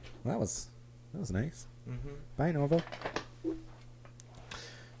 That was nice. Mm-hmm. Bye, Nova.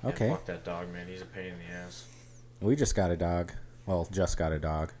 Okay. Yeah, fuck that dog, man. He's a pain in the ass. We just got a dog. Well, just got a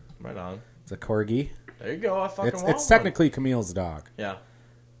dog. Right on. It's a corgi. There you go. I fucking want It's technically Camille's dog. Yeah.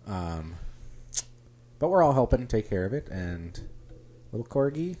 But we're all helping take care of it. And little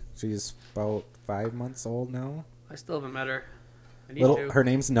corgi, she's about 5 months old now. I still haven't met her. I need to. Her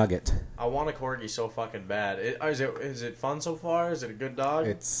name's Nugget. I want a corgi so fucking bad. Is it fun so far? Is it a good dog?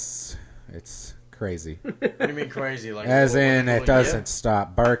 It's crazy. What do you mean crazy? Like as in it doesn't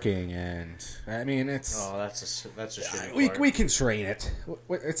stop barking, and I mean it's. Oh, that's a shitty part. We can train it.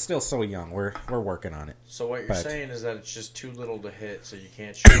 It's still so young. We're working on it. So what you're saying is that it's just too little to hit, so you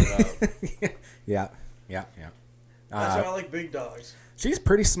can't shoot it up. Yeah. That's why I like big dogs. She's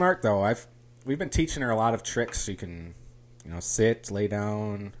pretty smart though. We've been teaching her a lot of tricks. She can, sit, lay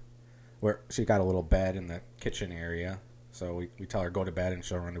down. Where she got a little bed in the kitchen area, so we tell her go to bed and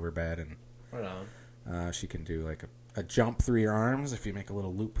she'll run to her bed and. Right on. She can do like a jump through your arms. If you make a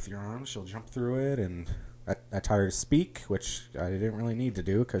little loop with your arms, she'll jump through it. And I taught her to speak, which I didn't really need to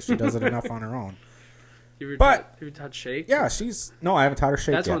do because she does it enough on her own. You ever taught shake? Yeah, no, I haven't taught her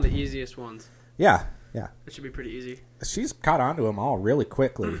shake That's yet. one of the easiest ones. Yeah. It should be pretty easy. She's caught on to them all really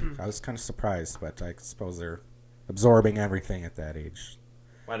quickly. I was kind of surprised, but I suppose they're absorbing everything at that age.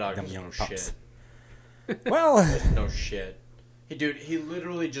 My dog is no shit. Well, no shit. He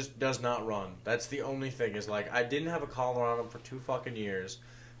literally just does not run. That's the only thing is like I didn't have a collar on him for 2 fucking years,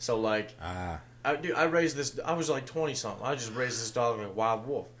 so like I raised this. I was like 20 something. I just raised this dog like a wild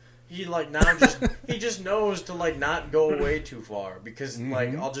wolf. He like now he just knows to like not go away too far because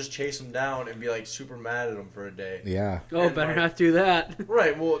like I'll just chase him down and be like super mad at him for a day. Yeah. Oh, and, better not do that.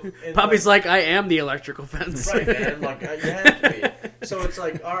 Right. Well, Poppy's like I am the electrical fence. Right, man. Like you have to be. So it's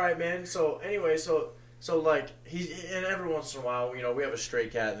like all right, man. So anyway, So, like, and every once in a while, we have a stray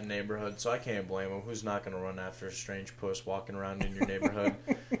cat in the neighborhood, so I can't blame him. Who's not going to run after a strange puss walking around in your neighborhood?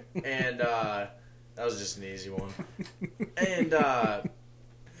 And, that was just an easy one. And,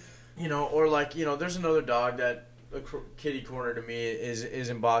 or like, there's another dog that a kitty corner to me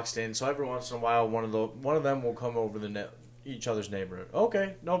isn't boxed in, so every once in a while, one of them will come over each other's neighborhood.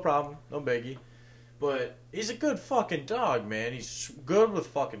 Okay, no problem, no biggie. But he's a good fucking dog, man. He's good with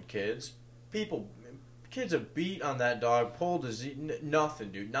fucking kids. Kids have beat on that dog, pulled his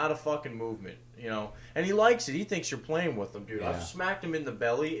nothing, dude. Not a fucking movement, And he likes it. He thinks you're playing with him, dude. Yeah. I've smacked him in the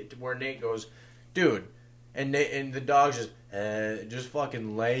belly where Nate goes, dude, and the dog's just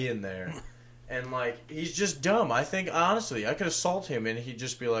fucking laying there, and like he's just dumb. I think honestly, I could assault him and he'd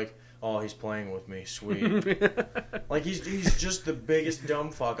just be like, oh, he's playing with me, sweet. Like he's just the biggest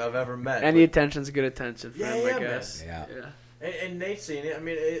dumb fuck I've ever met. Any attention's good attention for him, I guess. Yeah. And Nate's seen it. I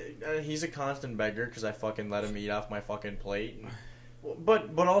mean, he's a constant beggar because I fucking let him eat off my fucking plate. But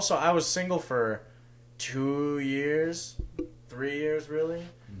also, I was single for 2 years, 3 years, really.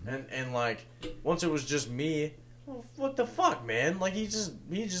 Mm-hmm. And like, once it was just me, well, what the fuck, man? Like, he's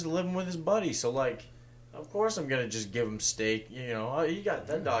just living with his buddy. So, like, of course I'm going to just give him steak.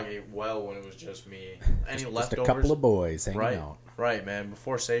 That dog ate well when it was just me. Any leftovers. Just a couple of boys hanging out. Right, man.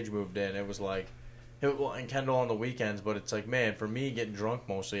 Before Sage moved in, it was like... and Kendall on the weekends, but it's like, man, for me getting drunk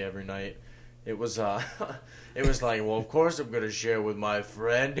mostly every night, it was like, well, of course I'm gonna share with my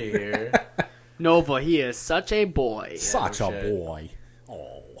friend here. Nova, he is such a boy. Such a boy.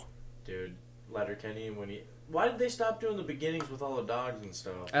 Oh, dude, Letterkenny why did they stop doing the beginnings with all the dogs and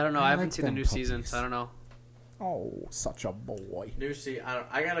stuff? I don't know. I haven't seen the new season, so I don't know. Oh, such a boy.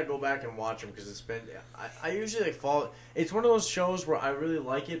 I gotta go back and watch them because it's been. I usually follow. It's one of those shows where I really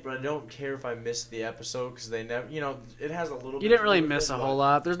like it, but I don't care if I miss the episode because they never. It has a little. You didn't really miss a whole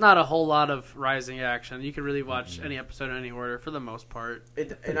lot. There's not a whole lot of rising action. You can really watch any episode in any order for the most part.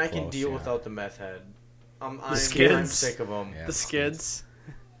 And I can deal without the meth head. I'm sick of them. Yeah, the skids.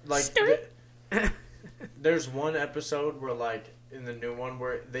 Like there's one episode where like. In the new one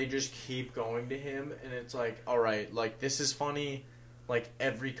where they just keep going to him and it's like, all right, like this is funny like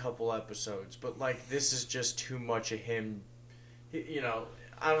every couple episodes, but like this is just too much of him. I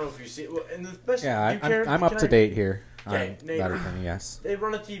don't know if you see it. And the best, I'm up to date here. Okay, Letterkenny, yes. They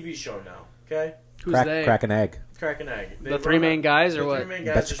run a TV show now. Okay, who's they? Crack an egg. The three main guys or what? The 3 main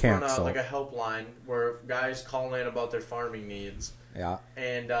guys just run like a helpline where guys call in about their farming needs. Yeah.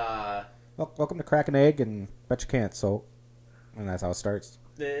 And welcome to Crack an Egg and Bet You Can't. So. And that's how it starts.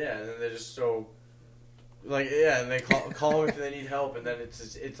 Yeah, and then they're just so, like, and they call them if they need help, and then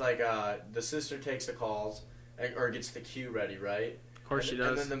it's like the sister takes the calls or gets the cue ready, right? Of course she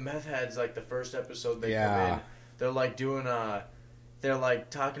does. And then the meth heads, like the first episode they come in, they're like doing they're like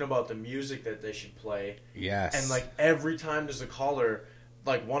talking about the music that they should play. Yes. And like every time there's a caller,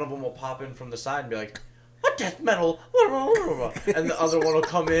 like one of them will pop in from the side and be like, what death metal? And the other one will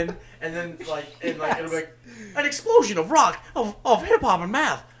come in, and then it'll be like an explosion of rock, of hip hop and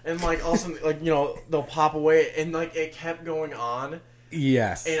math, and like all of a sudden, like, you know, they'll pop away, and like it kept going on.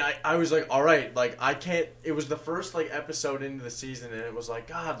 Yes. And I was like, all right, like I can't. It was the first like episode into the season, and it was like,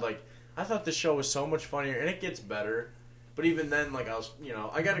 God, like I thought the show was so much funnier, and it gets better. But even then, like I was, you know,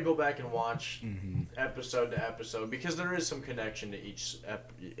 I got to go back and watch episode to episode because there is some connection to each.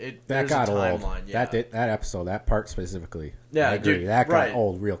 That got old. Yeah. That episode, that part specifically. Yeah, I agree. dude, that got right.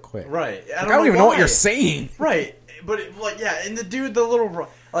 old real quick. Right. I don't even know what you're saying. Right. But and the dude, the little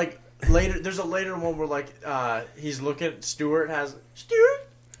like later, there's a later one where like he's looking. Stuart has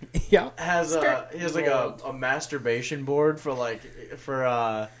he has like a masturbation board for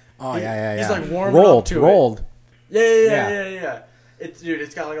Oh yeah. He's like warming up to rolled. it. Yeah.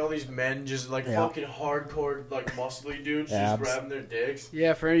 It's got like all these men just like fucking hardcore like muscly dudes just grabbing their dicks.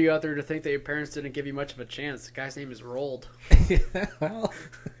 Yeah, for any of you out there to think that your parents didn't give you much of a chance, the guy's name is Rolled. Well,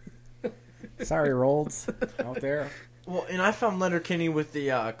 sorry, Rolls out there. Well, and I found Letterkenny with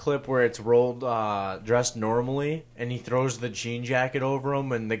the clip where it's Rolled dressed normally, and he throws the jean jacket over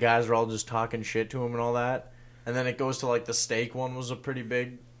him, and the guys are all just talking shit to him and all that. And then it goes to like the steak one was a pretty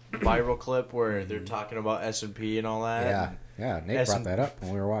big viral clip where they're talking about S&P and all that. Yeah. Nate brought that up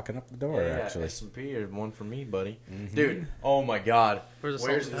when we were walking up the door. Yeah, actually, S&P is one for me, buddy. Dude, oh my God, where's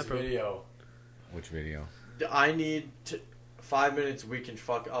this video? Which video? I need 5 minutes.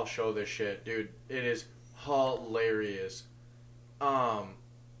 I'll show this shit, dude. It is hilarious. I've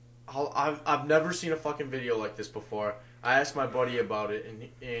never seen a fucking video like this before. I asked my buddy about it,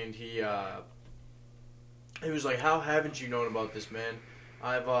 and he was like, "How haven't you known about this, man?"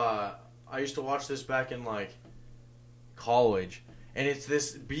 I used to watch this back in like college, and it's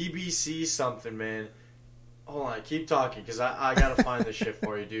this BBC something, man. Hold on, keep talking, because I gotta find this shit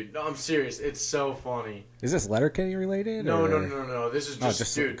for you, dude. No, I'm serious. It's so funny. Is this Letterkenny related? No. This is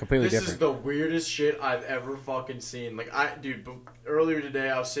just dude. Completely this different. Is the weirdest shit I've ever fucking seen. Like earlier today,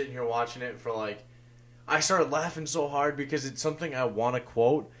 I was sitting here watching it for like, I started laughing so hard because it's something I want to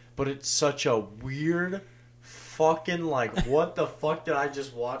quote, but it's such a weird, fucking like, what the fuck did I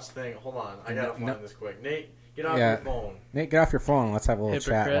just watch thing? Hold on, I gotta find this quick. Nate, get off your phone. Nate, get off your phone. Let's have a little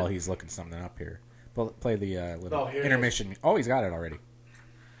chat while he's looking something up here. Play the little intermission. Oh, he's got it already.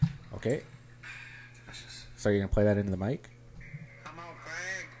 Okay. So you're going to play that into the mic? I'm on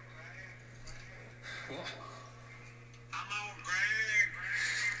Greg. What? I'm on Greg.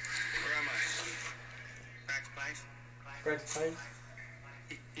 Where am I? Greg's place. Greg's place?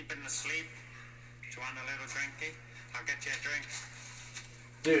 You've been asleep. Do you want a little drinky? I'll get you a drink.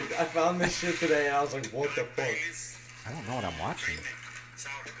 Dude, I found this shit today and I was like, what the fuck? I don't know what I'm watching.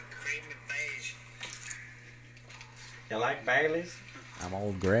 Creamy beige. You like Baileys? I'm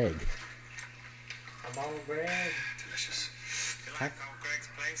old Greg. I'm old Greg. Delicious. You like old Greg's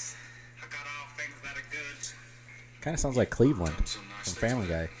place? I got all things that are good. Kind of sounds like Cleveland from Family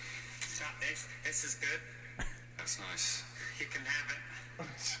Guy. This is good. That's nice. You can have it. I'm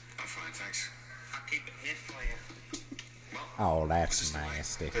fine, thanks. I'll keep it here for you. Oh, that's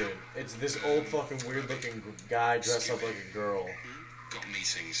nasty. Dude, it's this old fucking weird looking guy dressed up like a girl. Got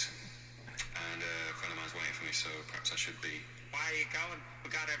meetings, and a friend of mine's waiting for me, so perhaps I should be. Why are you going? We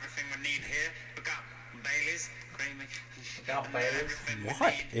got everything we need here. We got Baileys, creamy. Got Baileys?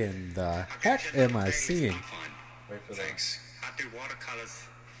 What in the heck am I seeing? Wait for Thanks. I do watercolors.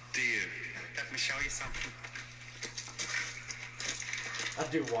 Do you? Let me show you something. I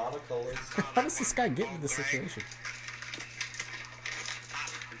do watercolors. How does this guy get into this situation?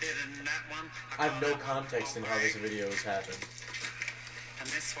 I have no context in how this video has happened. And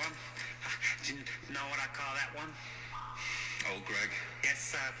this one, do you know what I call that one? Old Greg. Yes,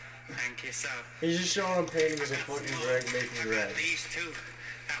 sir. Thank you, sir. He's just showing him painting as a fucking Greg making Greg. These two.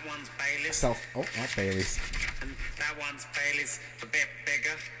 That one's Baileys. Not Baileys. And that one's Baileys, a bit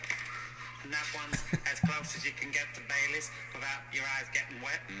bigger. And that one's as close as you can get to Baileys without your eyes getting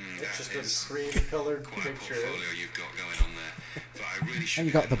wet. It's just a cream-colored picture. Portfolio you've got going on there. But I really should. And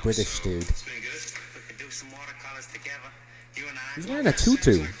you got the British dude. It's been good. We could do some watercolors together. You and I. He's wearing a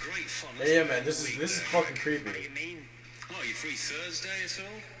tutu. Yeah, man, this is fucking creepy. What do you mean? Oh, you free Thursday or so?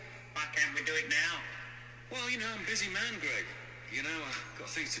 Why can't we do it now? Well, you know, I'm a busy man, Greg. You know, I've got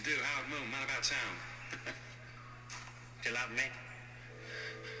things to do. Howard Milne, man about town. Do you love me?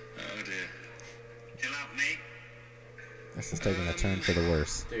 Oh, dear. Do you love me? This is taking a turn for the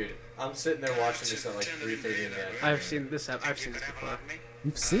worse. Dude, I'm sitting there watching this at like 3:30 in the afternoon. I've seen this before.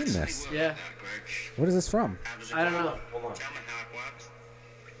 You've seen this? Yeah. What is this from? I don't know. Hold on. Tell me how it works.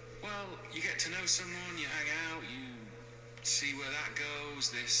 Well, you get to know someone, you hang out, you see where that goes,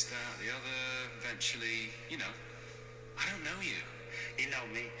 this, that, the other, eventually, you know. I don't know you. You know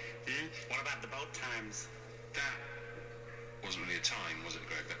me. What about the boat times? That wasn't really a time, was it,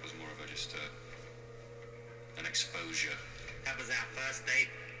 Greg? That was more of a just an exposure. That was our first date.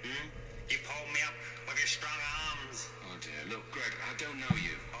 You pulled me up with your strong arms. Oh dear. Look, Greg, I don't know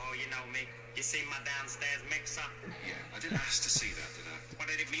you. Oh, you know me. You see my downstairs mixer? Yeah, I didn't ask to see that, did I? What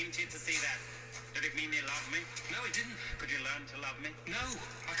did it mean to you to see that? Did it mean you love me? No, it didn't. Could you learn to love me? No,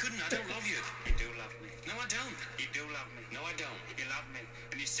 I couldn't. I don't love you. You do love me. No, I don't. You do love me. No, I don't. You love me,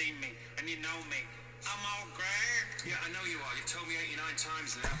 and you see me, and you know me. I'm all Greg. Yeah, I know you are. You've told me 89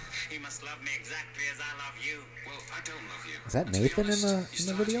 times now. You must love me exactly as I love you. Well, I don't love you. Is that Nathan in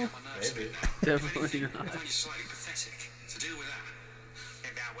the video? Definitely not. I find you slightly pathetic. So deal with that.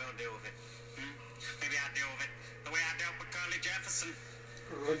 Maybe I will deal with it. Maybe I'll deal with it the way I dealt with Curly Jefferson.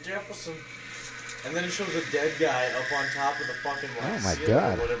 Jefferson. And then it shows a dead guy up on top of the fucking Oh my ceiling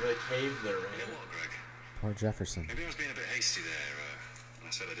God. or whatever the cave they're You in. know what, Greg? Poor Jefferson. Maybe I was being a bit hasty there when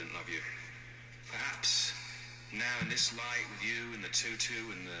I said I didn't love you. Perhaps now in this light with you and the tutu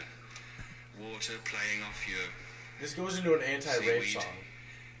and the water playing off your... This goes into an anti-rape Seaweed. song.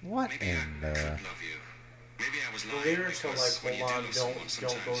 What Maybe I in could the... love you. Maybe I was The lying lyrics are because like, when hold you do on, love someone,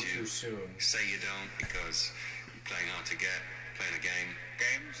 don't go sometimes you too soon. say you don't because you're playing hard to get, playing a game.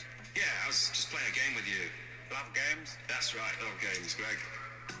 Games? Yeah, I was just playing a game with you. Love games? That's right, love games, Greg.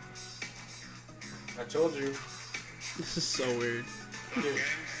 I told you. This is so weird. Love Dude.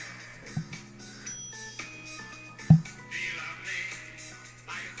 games? Do you love me?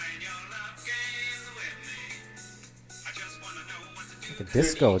 Are you playing your love games with me? I just wanna know what to do. The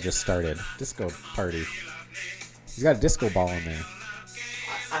disco just started. Disco party. He's got a disco ball in there.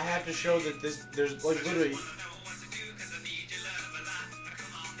 I have to show that there's like literally...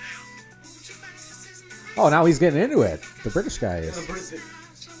 Oh, now he's getting into it. The British guy The is. Brit-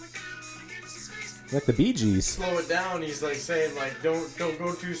 Like the Bee Gees. slow it down. He's like saying like, don't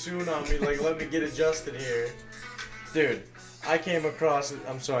go too soon on me. Like, let me get adjusted here, dude. I came across.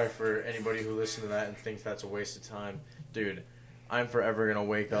 I'm sorry for anybody who listened to that and thinks that's a waste of time, dude. I'm forever gonna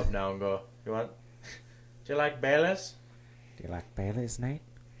wake up now and go, you want? Do you like Baileys? Do you like Bailey's Nate?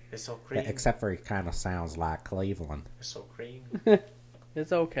 It's so creamy. Except for he kind of sounds like Cleveland. It's so creamy,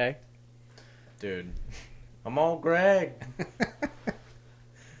 It's okay. dude. I'm all Greg.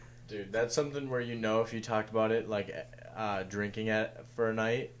 Dude, that's something where you know if you talked about it, like drinking for a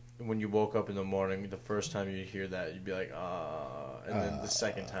night, when you woke up in the morning, the first time you hear that, you'd be like, and then the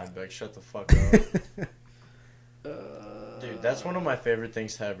second time, be like, shut the fuck up. Dude, that's one of my favorite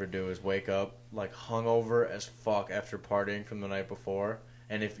things to ever do is wake up, like, hungover as fuck after partying from the night before,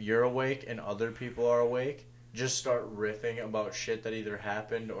 and if you're awake and other people are awake, just start riffing about shit that either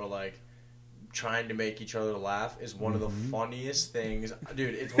happened or, like, trying to make each other laugh is one of the funniest things.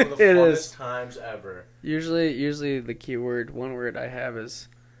 Dude, it's one of the It funnest is. times ever. Usually the key word, one word I have is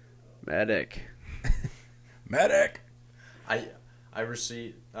medic. Medic! I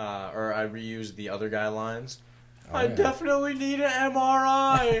reuse the other guy lines. Oh, I yeah. definitely need an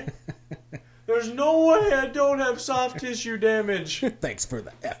MRI. There's no way I don't have soft tissue damage. Thanks for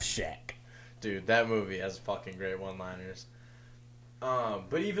the F-Shack. Dude, that movie has fucking great one-liners.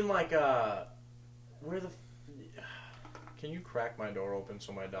 But even like can you crack my door open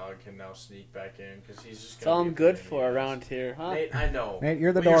so my dog can now sneak back in? Because he's just. That's all I'm good for around here, huh? Nate, I know. Nate,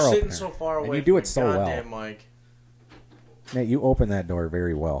 you're the But door you're sitting opener. so far And away. you do from it so the well. goddamn mic. Nate, you opened that door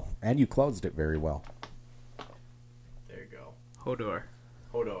very well. And you closed it very well. There you go. Hodor.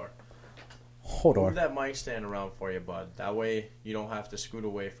 Hodor. Hold Move on. that mic stand around for you, bud. That way you don't have to scoot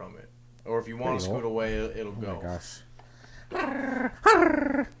away from it. Or if you want to Pretty scoot low. away, it'll Oh go. my gosh.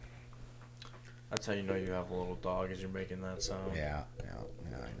 That's how you know you have a little dog, as you're making that sound. Yeah, I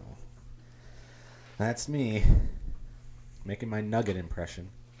know. That's me. Making my nugget impression.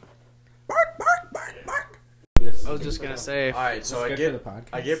 Bark, bark, bark, bark. I was just gonna say, All right, so Is this good for the podcast?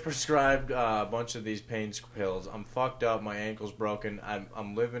 I get prescribed a bunch of these pain pills. I'm fucked up. My ankle's broken.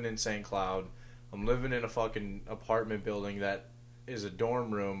 I'm living in St. Cloud. I'm living in a fucking apartment building that is a dorm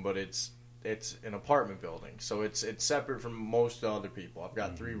room, but it's an apartment building, so it's separate from most other people. I've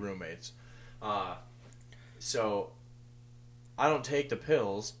got 3 roommates, so I don't take the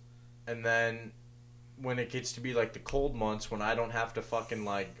pills, and then when it gets to be like the cold months when I don't have to fucking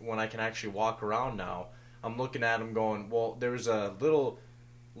like when I can actually walk around now, I'm looking at them going, well, there's a little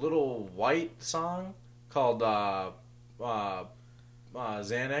white song called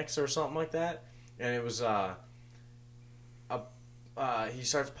Xanax or something like that, and it was he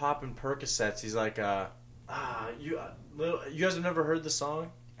starts popping Percocets. He's like, you guys have never heard the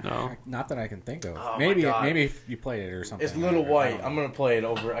song? No. Not that I can think of. Oh, maybe my God. maybe if you played it or something. It's Little I White. don't know. I'm gonna play it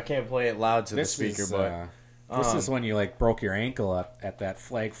over. I can't play it loud to the speaker, This is when you like broke your ankle at that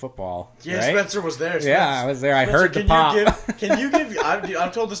flag football. yeah, right? Spencer was there. Yeah, I was there. I heard the can pop. Can you give?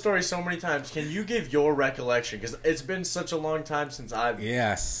 I've told the story so many times. Can you give your recollection? Because it's been such a long time since I've.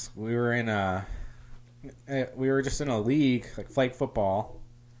 Yes, we were just in a league like flag football.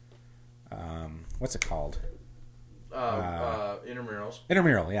 What's it called? Intramurals.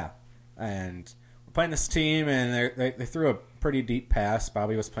 Intramural, yeah. And we're playing this team, and they threw a pretty deep pass.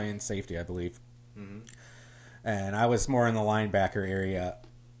 Bobby was playing safety, I believe. Mm-hmm. And I was more in the linebacker area.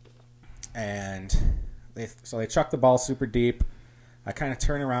 And they chucked the ball super deep. I kind of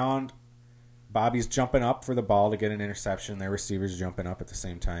turn around. Bobby's jumping up for the ball to get an interception. Their receiver's jumping up at the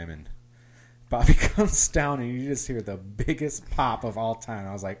same time. And Bobby comes down, and you just hear the biggest pop of all time.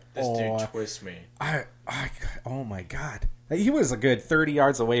 I was like, This dude twists me. Oh my God. He was a good 30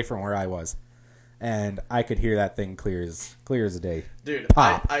 yards away from where I was. And I could hear that thing clear as day. Dude,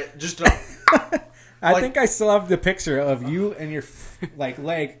 Pop. I just I think I still have the picture of you and your leg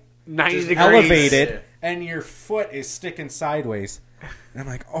 90 just degrees. elevated, Yeah. and your foot is sticking sideways. And I'm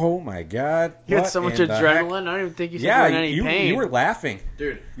like, oh my God. You had what so much in the heck? adrenaline. I don't even think you said Yeah, you were in any pain. you were laughing.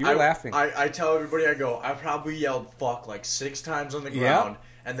 Dude, You were laughing. I tell everybody, I go, I probably yelled fuck like 6 times on the ground.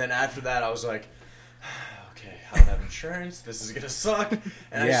 And then after that, I was like, okay, I don't have insurance. This is going to suck. And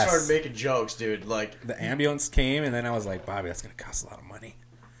Yes. I started making jokes, dude. Like, The ambulance came, and then I was like, Bobby, that's going to cost a lot of money.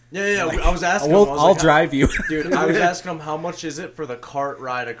 yeah. Like, I was asking him. I was I'll like, drive you. Dude, I was asking him how much is it for the cart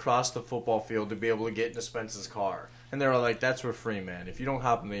ride across the football field to be able to get into Spence's car. And they were like, that's for free, man. If you don't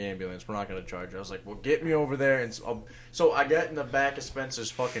hop in the ambulance, we're not going to charge you. I was like, well, get me over there. And so I got in the back of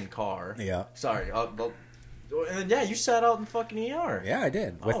Spencer's fucking car. Yeah. Sorry. And then, yeah, you sat out in the fucking ER. Yeah, I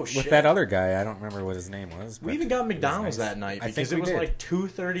did. Oh, With shit. that other guy. I don't remember what his name was. We but even got it was McDonald's nice. that night I because think it was we did. like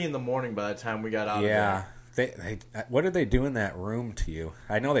 2:30 in the morning by the time we got out Yeah. of there. They what did they do in that room to you?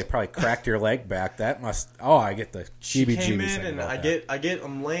 I know they probably cracked your leg back. That must. Oh, I get the She heebie-jeebies came in thinking and about I get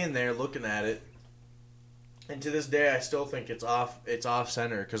I'm laying there looking at it, and to this day I still think it's off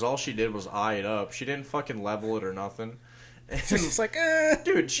center because all she did was eye it up. She didn't fucking level it or nothing. And, that. It's like,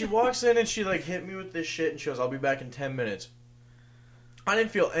 dude, she walks in and she like hit me with this shit and she goes, "I'll be back in 10 minutes." I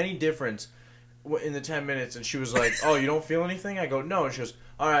didn't feel any difference in the 10 minutes, and she was like, "Oh, you don't feel anything?" I go, "No," and she goes,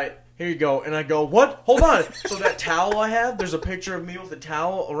 "All right, here you go." And I go, "What? Hold on." So that towel I have, there's a picture of me with a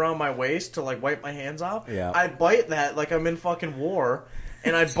towel around my waist to like wipe my hands off. Yeah. I bite that like I'm in fucking war,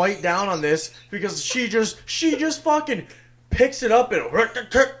 and I bite down on this because she just fucking picks it up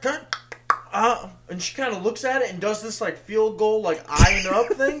and she kind of looks at it and does this like field goal like eyeing up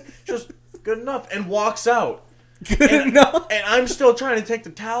thing. She goes, "Good enough," and walks out. And I'm still trying to take the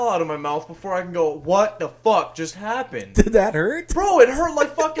towel out of my mouth before I can go, what the fuck just happened? Did that hurt? Bro, it hurt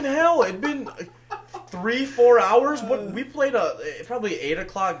like fucking hell. It'd been 3-4 hours. We played a probably 8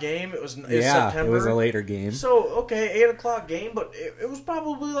 o'clock game. It was September. It was a later game. So, okay, 8 o'clock game, but it was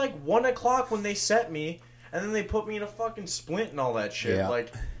probably like 1 o'clock when they set me, and then they put me in a fucking splint and all that shit. Yeah.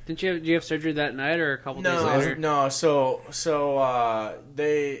 Like, Did you have surgery that night or a couple days later? no. So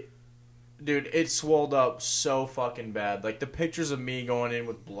they. Dude, it swelled up so fucking bad. Like, the pictures of me going in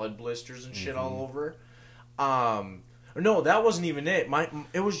with blood blisters and shit all over. No, that wasn't even it.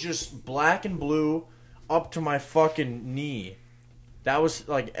 It was just black and blue up to my fucking knee. That was,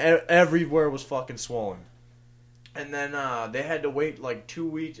 like, everywhere was fucking swollen. And then they had to wait, like, 2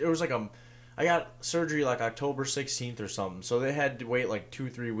 weeks. It was like I got surgery, like, October 16th or something. So they had to wait, like,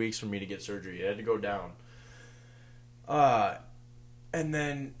 2-3 weeks for me to get surgery. It had to go down. And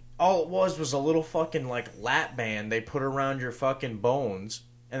then all it was a little fucking like lap band they put around your fucking bones,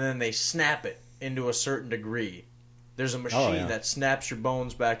 and then they snap it into a certain degree. There's a machine that snaps your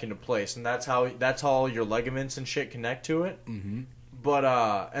bones back into place, and that's how all your ligaments and shit connect to it. Mm-hmm. But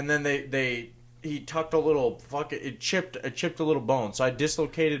and then he tucked a little it chipped a little bone, so I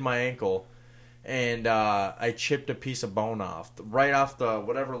dislocated my ankle, and I chipped a piece of bone off the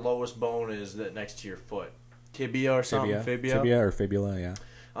whatever lowest bone is that next to your foot, tibia or something, tibia or fibula, yeah.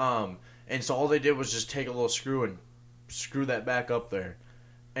 And so all they did was just take a little screw and screw that back up there.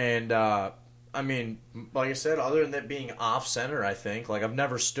 And, I mean, like I said, other than that being off center, I think, like, I've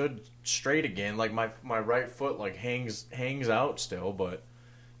never stood straight again. Like, my right foot, like, hangs out still, but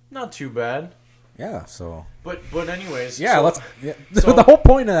not too bad. Yeah, so. But anyways. Yeah, so, so the whole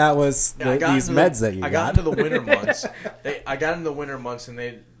point of that was yeah, these meds that you got. I got into the winter months. I got into the winter months, and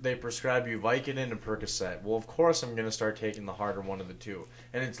they prescribe you Vicodin and Percocet. Well, of course, I'm gonna start taking the harder one of the two,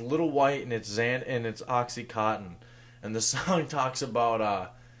 and it's Little White and it's Oxycontin, and the song talks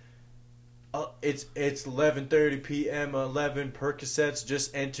about It's 11:30 p.m. 11 Percocets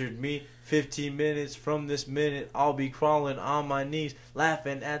just entered me. 15 minutes from this minute, I'll be crawling on my knees,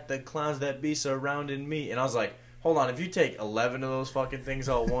 laughing at the clowns that be surrounding me. And I was like, hold on, if you take 11 of those fucking things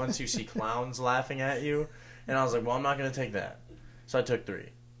all at once, you see clowns laughing at you. And I was like, well, I'm not going to take that. So I took 3.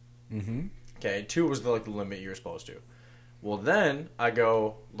 Mm-hmm. Okay, 2 was the limit you were supposed to. Well, then I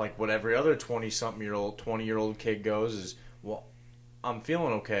go, like what every other 20-year-old kid goes is, well, I'm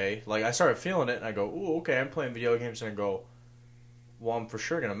feeling okay. Like, I started feeling it, and I go, ooh, okay, I'm playing video games, and I go, well, I'm for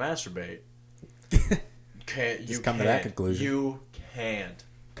sure going to masturbate. Just come to that conclusion. You can't.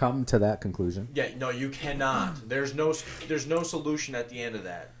 Come to that conclusion. Yeah, no, you cannot. There's no solution at the end of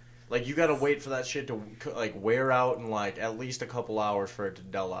that. Like, you got to wait for that shit to, like, wear out in, like, at least a couple hours for it to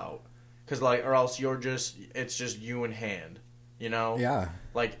dull out. Because, like, or else it's just you in hand, you know? Yeah.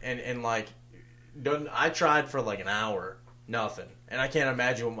 Like, and like, I tried for, like, an hour. Nothing. And I can't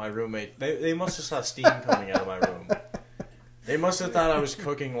imagine what my roommate... They must have saw steam coming out of my room. They must have thought I was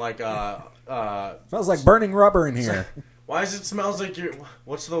cooking, like, smells like burning rubber in here. Why does it smells like you're...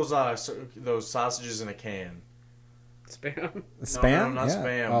 What's those sausages in a can? Spam? Spam? No, not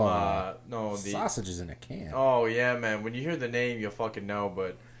spam. Oh. No, the... Sausages in a can. Oh, yeah, man. When you hear the name, you'll fucking know,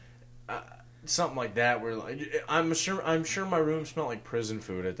 but... something like that where, like... I'm sure my room smelled like prison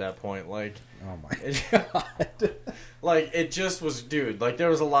food at that point, like... Oh, my God. Like, it just was, dude, like, there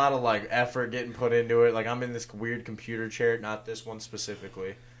was a lot of, like, effort getting put into it. Like, I'm in this weird computer chair, not this one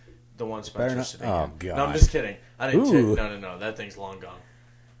specifically. The one Spencer's sitting in. Oh, God. No, I'm just kidding. I didn't Ooh. No, that thing's long gone.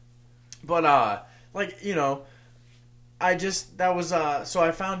 But, like, you know, that was, so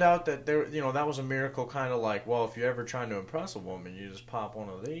I found out that there, you know, that was a miracle kind of like, well, if you're ever trying to impress a woman, you just pop one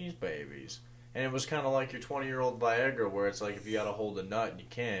of these babies. And it was kind of like your 20-year-old Viagra, where it's like if you got to hold a nut and you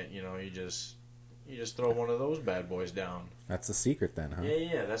can't, you know, you just throw one of those bad boys down. That's the secret then, huh?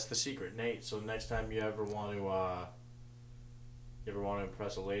 Yeah, that's the secret, Nate. So next time you ever want to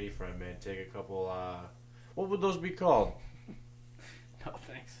impress a lady friend, man, take a couple. What would those be called? No,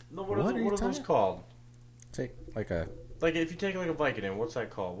 thanks. No, what are those called? Take like if you take like a Vicodin, what's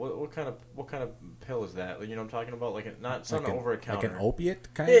that called? What kind of pill is that? Like, you know what I'm talking about? Like something over a counter. Like an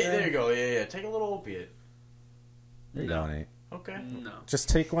opiate kind of? of? Yeah, there you go. Yeah. Take a little opiate. There you go, Nate. Okay. No. Just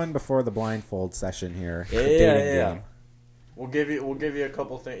take one before the blindfold session here. Yeah. We'll give you a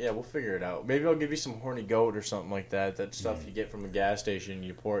couple things. Yeah, we'll figure it out. Maybe I'll give you some horny goat or something like that. That stuff you get from a gas station.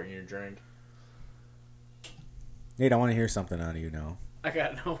 You pour it in your drink. Nate, I want to hear something out of you now. I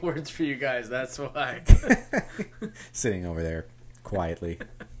got no words for you guys. That's why. Sitting over there quietly.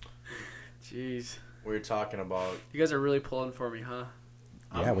 Jeez. We were talking about... You guys are really pulling for me, huh?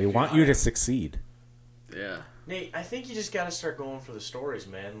 Yeah, we want you to succeed. Yeah. Nate, I think you just got to start going for the stories,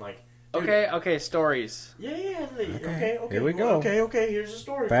 man. Like, dude, okay, stories. Yeah. Okay. Here we go. Okay, here's a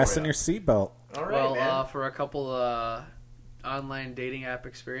story. Fasten your seatbelt. All right, man. For a couple online dating app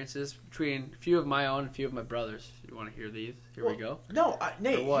experiences between a few of my own and a few of my brothers. You want to hear these? Here we go. No,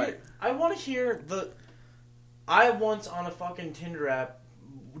 Nate. What? I want to hear the... I once on a fucking Tinder app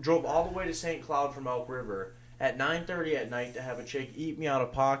drove all the way to St. Cloud from Elk River at 9:30 at night to have a chick eat me out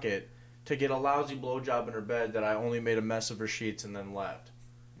of pocket to get a lousy blowjob in her bed that I only made a mess of her sheets and then left.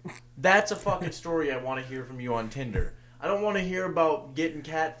 That's a fucking story I want to hear from you on Tinder. I don't want to hear about getting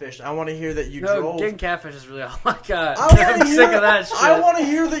catfished. I want to hear that you drove... getting catfish is really all I got. I'm sick of that shit. I want to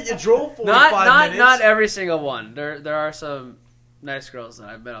hear that you drove 45 minutes. Not every single one. There are some nice girls that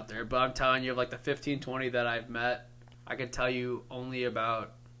I've met out there, but I'm telling you, of like the 15, 20 that I've met, I can tell you only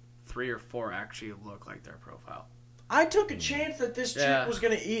about 3 or 4 actually look like their profile. I took a chance that this chick was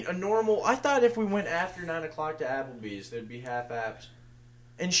going to eat a normal... I thought if we went after 9 o'clock to Applebee's, there'd be half apps.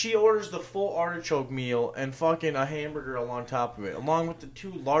 And she orders the full artichoke meal and fucking a hamburger along top of it, along with the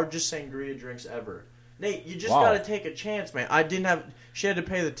 2 largest sangria drinks ever. Nate, you just got to take a chance, man. I didn't have... She had to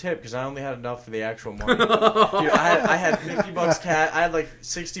pay the tip because I only had enough for the actual money. Dude, I had $50 cash. I had like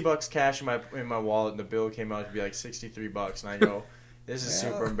 $60 cash in my wallet, and the bill came out to be like $63. And I go, this is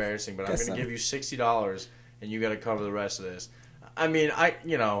super embarrassing, but I'm going to give you $60, and you got to cover the rest of this. I mean, at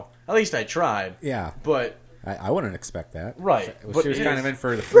least I tried. Yeah. But... I wouldn't expect that. Right. She was kind of in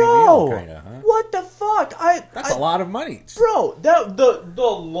for the free meal, kind of, huh? What the fuck? That's a lot of money. Bro, the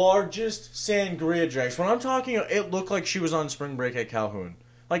largest sangria drinks. When I'm talking, it looked like she was on spring break at Calhoun.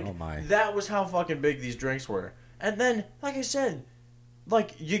 Like, oh my. That was how fucking big these drinks were. And then, like I said,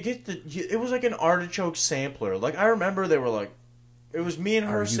 like, you get it was like an artichoke sampler. Like, I remember they were like, it was me and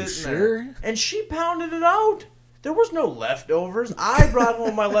her sitting there. And she pounded it out. There was no leftovers. I brought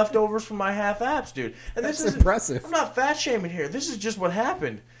home my leftovers from my half apps, dude. And That's impressive. I'm not fat shaming here. This is just what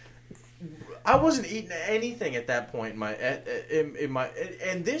happened. I wasn't eating anything at that point in my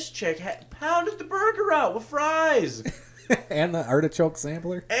and this chick had pounded the burger out with fries. And the artichoke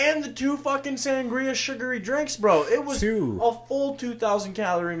sampler? And the 2 fucking sangria sugary drinks, bro. It was a full 2,000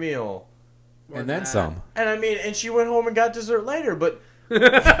 calorie meal. And then some. And I mean, and she went home and got dessert later, but...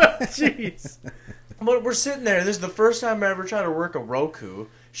 Jeez. But we're sitting there. This is the first time I ever tried to work a Roku.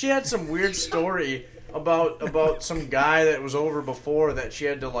 She had some weird story about some guy that was over before that she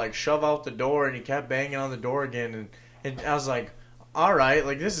had to, like, shove out the door, and he kept banging on the door again, and I was like, all right,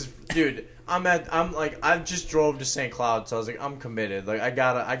 like, this is... Dude... I just drove to St. Cloud, so I was like, I'm committed. Like, I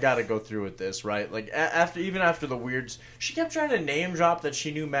gotta go through with this, right? Like, after the weirds, she kept trying to name drop that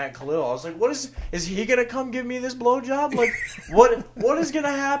she knew Matt Khalil. I was like, what is he gonna come give me this blowjob? Like, what is gonna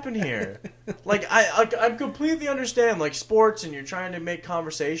happen here? Like, I completely understand, like, sports and you're trying to make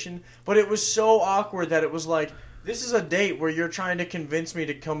conversation, but it was so awkward that it was like, this is a date where you're trying to convince me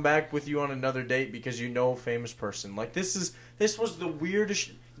to come back with you on another date because you know a famous person. Like, this was the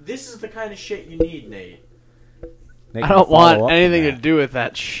weirdest... This is the kind of shit you need, Nate. I don't want anything to do with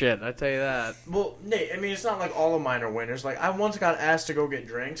that shit, I tell you that. Well, Nate, I mean, it's not like all of mine are winners. Like, I once got asked to go get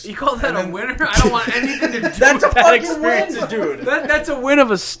drinks. You call that a winner? I don't want anything to do that's with a that fucking experience. win, dude. That's a win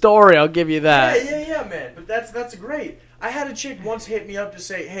of a story, I'll give you that. Yeah, man. But that's great. I had a chick once hit me up to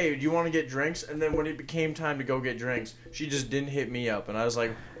say, hey, do you want to get drinks? And then when it became time to go get drinks, she just didn't hit me up. And I was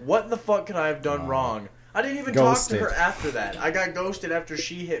like, what the fuck could I have done wrong? I didn't even talk to her after that. I got ghosted after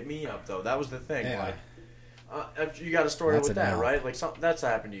she hit me up, though. That was the thing. Yeah. Like, you got a story with that, right? Like, that's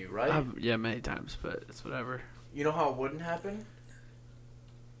happened to you, right? Yeah, many times, but it's whatever. You know how it wouldn't happen?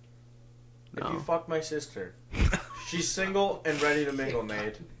 No. If you fuck my sister. She's single and ready to mingle,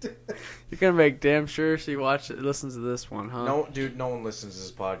 Nate. You're gonna make damn sure she listens to this one, huh? No, dude, no one listens to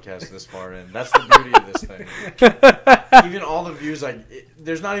this podcast this far in. That's the beauty of this thing. Even all the views,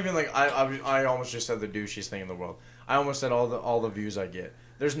 there's not even like I almost just said the douchiest thing in the world. I almost said all the views I get.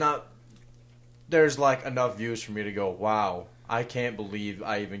 There's like enough views for me to go, wow, I can't believe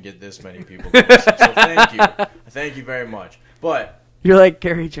I even get this many people to listen. So thank you very much. But. You're like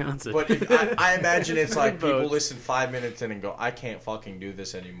Gary Johnson. But I imagine it's like people listen 5 minutes in and go, I can't fucking do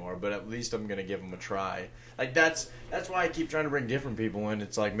this anymore, but at least I'm going to give them a try. Like, that's why I keep trying to bring different people in.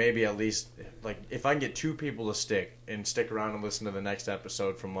 It's like, maybe at least, like, if I can get 2 people to stick around and listen to the next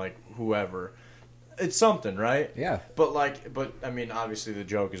episode from, like, whoever, it's something, right? Yeah. But, I mean, obviously the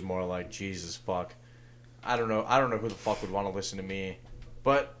joke is more like, Jesus, fuck. I don't know who the fuck would want to listen to me,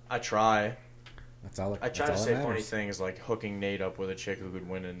 but I try. I try to say funny things like hooking Nate up with a chick who could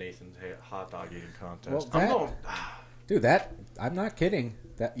win a Nathan's hot dog eating contest. Well, dude, I'm not kidding.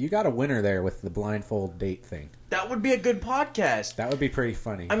 That you got a winner there with the blindfold date thing. That would be a good podcast. That would be pretty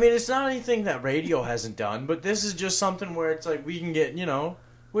funny. I mean, it's not anything that radio hasn't done, but this is just something where it's like we can get,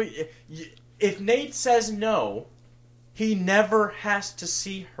 if Nate says no, he never has to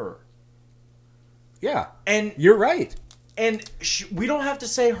see her. Yeah, and you're right. And we don't have to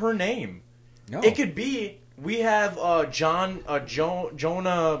say her name. No. It could be we have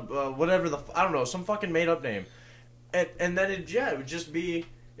Jonah, whatever I don't know, some fucking made up name, and then it would just be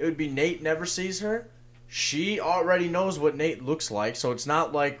Nate never sees her. She already knows what Nate looks like, so it's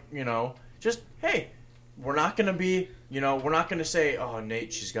not like just hey, we're not gonna say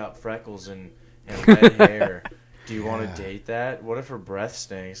Nate, she's got freckles and red hair. Do you want to date that? What if her breath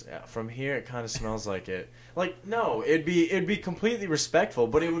stinks? From here, it kind of smells like it. Like, no, it'd be completely respectful,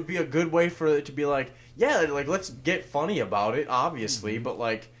 but it would be a good way for it to be like, yeah, like let's get funny about it, obviously, but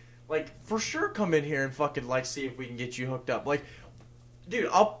like for sure, come in here and fucking see if we can get you hooked up. Like, dude,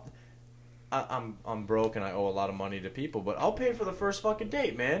 I'm broke and I owe a lot of money to people, but I'll pay for the first fucking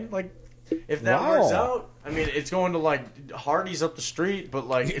date, man. Like, if that works out, I mean, it's going to Hardee's up the street, but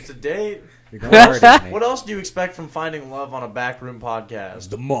it's a date. What else do you expect from finding love on a backroom podcast?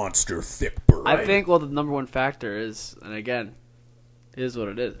 The monster thick bird. I think the number one factor is, and again, is what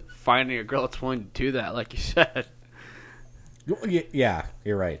it is, finding a girl that's willing to do that, like you said. Yeah,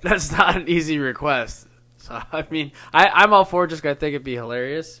 you're right. That's not an easy request. So I mean, I'm all for it. Just I think it'd be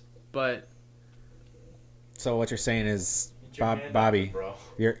hilarious, but. So what you're saying is, Bobby, up,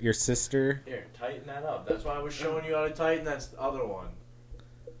 your sister. Here, tighten that up. That's why I was showing you how to tighten that other one.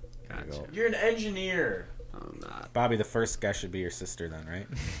 Gotcha. You're an engineer. I'm not. Bobby, the first guy should be your sister then, right?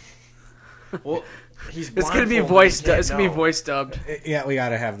 Well, he's it's gonna be voice. It's gonna be voice dubbed. Yeah, we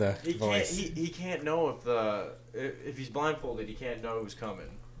gotta have the he voice. He can't know if he's blindfolded. He can't know who's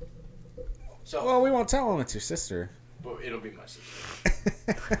coming. So well, we won't tell him it's your sister. But it'll be my sister.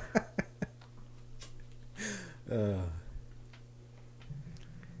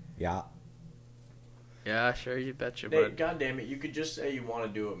 Yeah. Yeah, sure, you betcha, Nate, bud. God damn it, you could just say you want to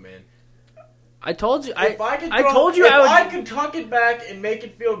do it, man. I told you. If I could, I could tuck it back and make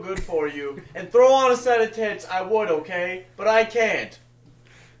it feel good for you and throw on a set of tits, I would. Okay, but I can't.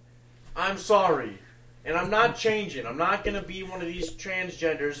 I'm sorry, and I'm not changing. I'm not gonna be one of these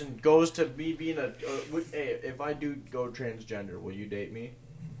transgenders and goes to me being a. Hey, if I do go transgender, will you date me?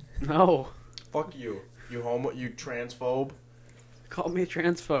 No. Fuck you. You homo. You transphobe. Call me a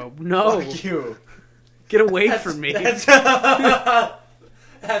transphobe. No. Fuck you. Get away from me. That's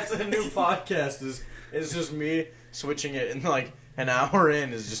the new podcast. It's just me switching it, and like an hour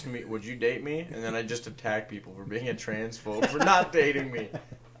in is just me. Would you date me? And then I just attack people for being a transphobe for not dating me.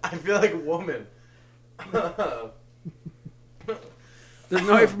 I feel like a woman. There's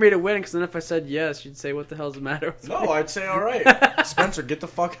no way for me to win, because then if I said yes, you'd say, "What the hell's the matter with me?" No, I'd say, "All right, Spencer, get the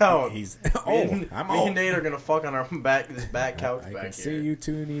fuck out." I'm me and Nate are gonna fuck on our back couch I back can here. see you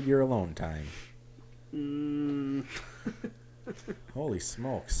two need your alone time. Holy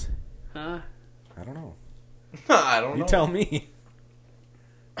smokes. Huh? I don't know. I don't know. You tell me.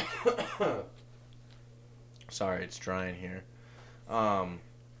 Sorry, it's drying here. All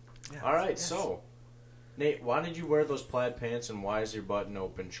right, so Nate, why did you wear those plaid pants, and why is your button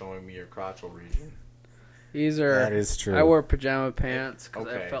open, showing me your crotchal region? These are. That is true. I wore pajama pants because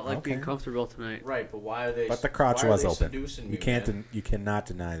Okay. I felt like being comfortable tonight. Right, but why are they? But the crotch why was are they open. seducing You me, can't. man? You cannot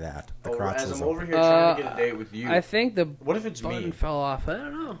deny that. The Oh, crotch as was I'm over open. here trying to get a date with you. I think the What if it's button me? fell off. I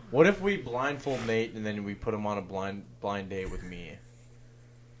don't know. What if we blindfold Nate and then we put him on a blind date with me?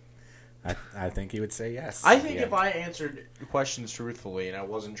 I think he would say yes. I think Yeah. if I answered questions truthfully and I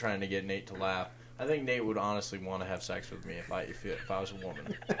wasn't trying to get Nate to laugh, I think Nate would honestly want to have sex with me if I was a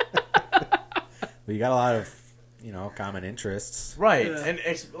woman. Well, you got a lot of common interests. Right, and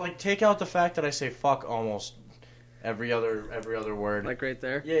like take out the fact that I say fuck almost every other word. Like right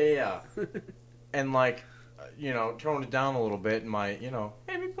there. Yeah. And like, tone it down a little bit and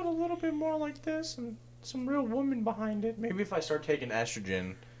maybe put a little bit more like this and some real woman behind it. Maybe if I start taking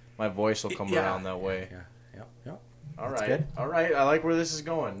estrogen, my voice will come around that way. Yeah. Yep. All That's right. good. All right. I like where this is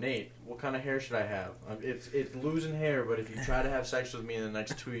going. Nate, what kind of hair should I have? It's losing hair, but if you try to have sex with me in the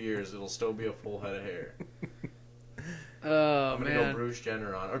next 2 years, it'll still be a full head of hair. Oh, I'm going to man. go Bruce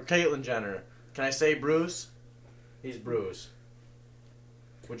Jenner on. Or Caitlyn Jenner. Can I say Bruce? He's Bruce.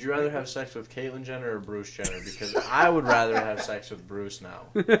 Would you rather have sex with Caitlyn Jenner or Bruce Jenner? Because I would rather have sex with Bruce now.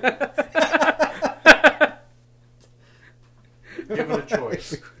 Give it a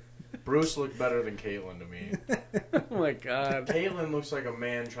choice. Bruce looked better than Caitlyn to me. Oh, my God. Caitlyn looks like a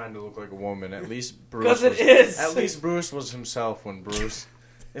man trying to look like a woman. At least Bruce. 'Cause it is. At least Bruce was himself when Bruce. Is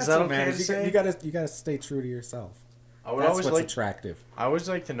That's that what okay to matters. say? You gotta stay true to yourself. I would That's always what's like. attractive. I always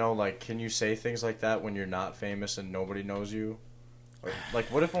like to know, like, can you say things like that when you're not famous and nobody knows you? Like,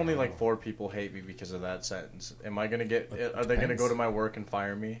 what if only like 4 people hate me because of that sentence? Am I gonna get? Are they gonna go to my work and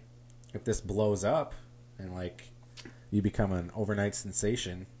fire me? If this blows up and you become an overnight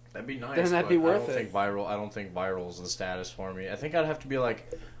sensation, That'd be nice. Then that'd but be worth I don't it. think viral. I don't think viral is the status for me. I think I'd have to be like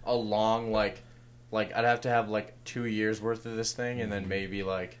a long like I'd have to have like 2 years worth of this thing, and then maybe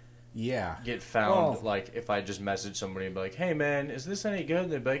like yeah, get found. Oh. Like if I just message somebody and be like, "Hey man, is this any good?"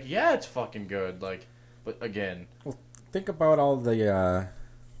 They'd be like, "Yeah, it's fucking good." Like, but again, think about all the I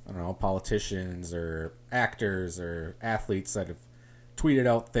don't know, politicians or actors or athletes that have tweeted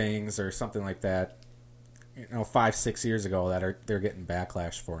out things or something like that, 5-6 years ago that they're getting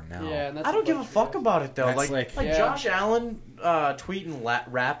backlash for now. Yeah, and that's I don't give a fuck about it though. That's Like like- Yeah. Josh Allen tweeting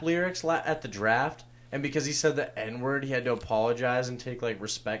rap lyrics at the draft, and because he said the N-word, he had to apologize and take like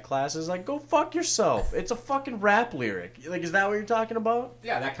respect classes. Like, go fuck yourself. It's a fucking rap lyric. Like, is that what you're talking about?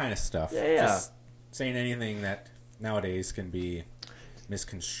 Yeah, that kind of stuff. Yeah. Just saying anything that nowadays can be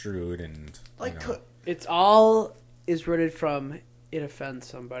misconstrued and Like, It's all is rooted from it offends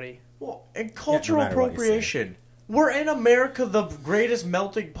somebody. well, and cultural matter what you say. appropriation. We're in America, the greatest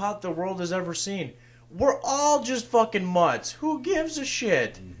melting pot the world has ever seen. We're all just fucking mutts. Who gives a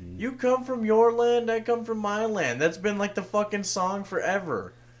shit? Mm-hmm. You come from your land, I come from my land. That's been like the fucking song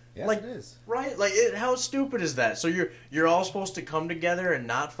forever. yes, like, it is. Right? Like, how stupid is that? So you're all supposed to come together and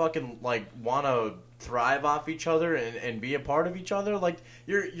not fucking like want to thrive off each other and be a part of each other? Like,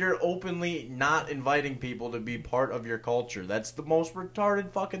 you're openly not inviting people to be part of your culture. That's the most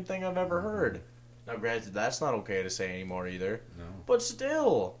retarded fucking thing I've ever heard. Now, granted, that's not okay to say anymore either. No. But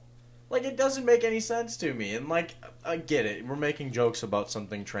still, like, it doesn't make any sense to me. And like, I get it. We're making jokes about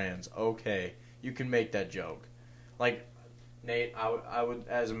something trans. Okay, you can make that joke. Like, Nate, I would,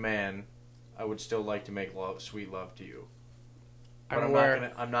 as a man, I would still like to make sweet love to you. But I'm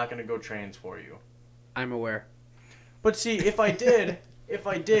aware. I'm not gonna go trans for you. I'm aware. But see, if I did,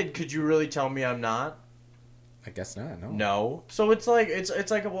 could you really tell me I'm not? I guess not. No. No. So it's like,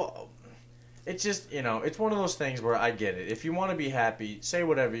 well, it's just, it's one of those things where I get it. If you want to be happy, say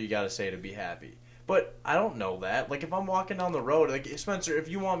whatever you got to say to be happy. But I don't know that. Like, if I'm walking down the road, like, Spencer, if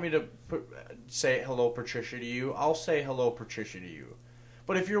you want me to say hello, Patricia, to you, I'll say hello, Patricia, to you.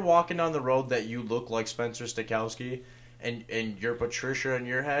 But if you're walking down the road that you look like Spencer Stokowski and you're Patricia in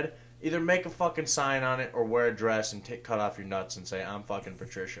your head, either make a fucking sign on it or wear a dress and cut off your nuts and say, I'm fucking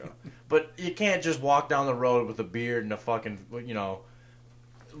Patricia. But you can't just walk down the road with a beard and a fucking,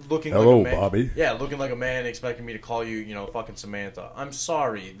 looking Hello, like a man. Bobby. Yeah, looking like a man expecting me to call you, fucking Samantha. I'm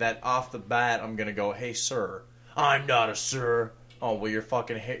sorry that off the bat I'm going to go, hey, sir. I'm not a sir. Oh, well, your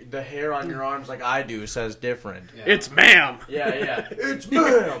fucking the hair on your arms like I do says different. Yeah. It's ma'am. Yeah. It's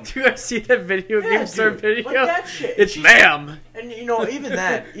ma'am. Do you guys see that video game star video? Like that shit. It's ma'am. And, even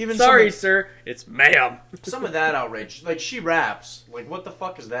that. Sorry, sir. It's ma'am. Some of that outrage. Like, she raps. Like, what the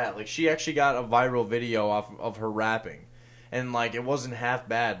fuck is that? Like, she actually got a viral video off of her rapping. And, like, it wasn't half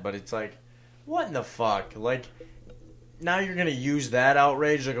bad, but it's like, what in the fuck? Like, now you're gonna use that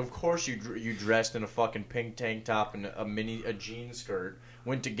outrage? Like, of course you dressed in a fucking pink tank top and a jean skirt,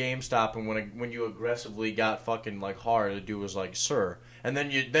 went to GameStop, and when you aggressively got fucking, like, hard, the dude was like, sir. And then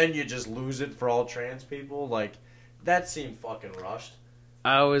you just lose it for all trans people? Like, that seemed fucking rushed.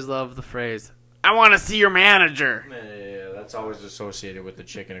 I always love the phrase, I want to see your manager. Yeah, that's always associated with the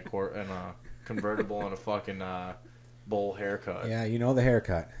chick in a convertible and a fucking, bowl haircut. Yeah, you know the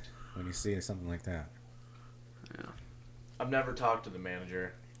haircut when you see something like that. Yeah. I've never talked to the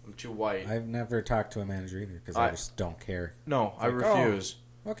manager. I'm too white. I've never talked to a manager either because I just don't care. No, I like, refuse.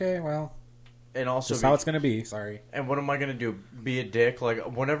 Oh, okay, well, and also that's how it's gonna be. Sorry. And what am I gonna do? Be a dick? Like,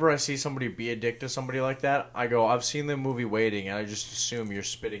 whenever I see somebody be a dick to somebody like that, I go, I've seen the movie Waiting, and I just assume you're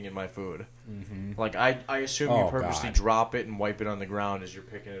spitting in my food. Mm-hmm. Like, I assume you purposely drop it and wipe it on the ground as you're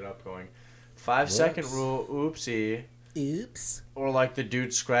picking it up, going, 5-second rule, oopsie. Oops. Or like the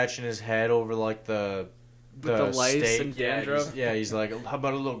dude scratching his head over like the lice steak. and dandruff. Yeah, he's like, how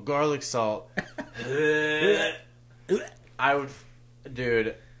about a little garlic salt? I would,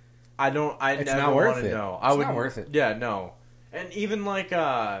 dude. I never want to know. It's not worth it. Yeah, no. And even like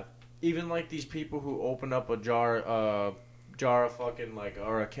these people who open up a jar of fucking like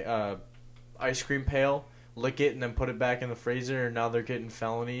or a ice cream pail, lick it and then put it back in the freezer, and now they're getting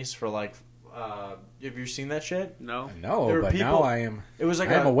felonies for like. Have you seen that shit? No, but now I am. It was like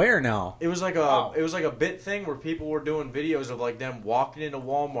I am aware now. It was like a bit thing where people were doing videos of like them walking into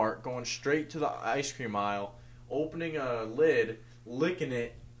Walmart, going straight to the ice cream aisle, opening a lid, licking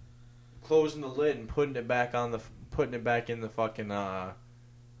it, closing the lid, and putting it back in the fucking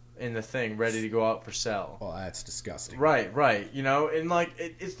in the thing, ready to go out for sale. Well, that's disgusting. Right. And like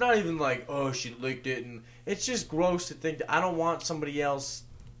it's not even like, oh, she licked it, and it's just gross to think that I don't want somebody else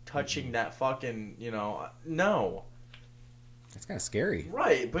touching that fucking, no. It's kind of scary.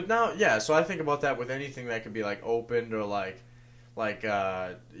 Right, but now, yeah, so I think about that with anything that could be, like, opened or, like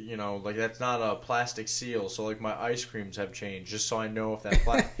that's not a plastic seal, so, like, my ice creams have changed, just so I know if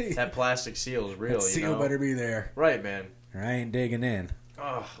that plastic seal is real, that seal better be there. Right, man. Or I ain't digging in.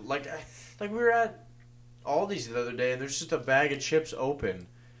 Ugh, like we were at Aldi's the other day, and there's just a bag of chips open.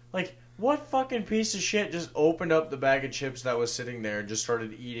 Like, what fucking piece of shit just opened up the bag of chips that was sitting there and just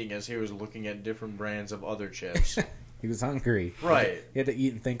started eating as he was looking at different brands of other chips? He was hungry. Right. He had to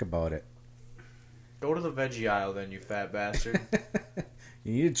eat and think about it. Go to the veggie aisle then, you fat bastard.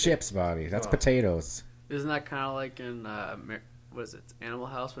 You needed chips, Bobby. That's potatoes. Isn't that kind of like in, what is it, Animal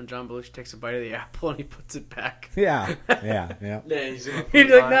House, when John Belushi takes a bite of the apple and he puts it back? Yeah. Yeah, he's like,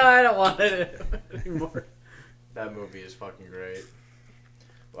 no, I don't want it anymore. That movie is fucking great.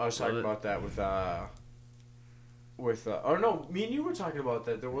 I was talking about that with oh no, me and you were talking about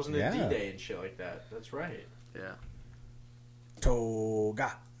that. There wasn't a D-Day and shit like that. That's right. Yeah.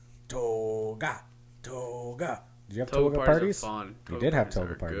 Toga. Did you have toga parties? Fun. You did have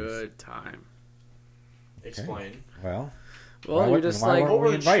toga parties. Good time. Explain. Well, you're just like, what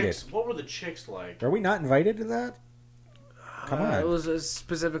were invited? What were the chicks like? Are we not invited to that? Come on. It was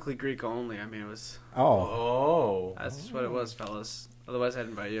specifically Greek only. I mean, it was. Oh. That's what it was, fellas. Otherwise, I'd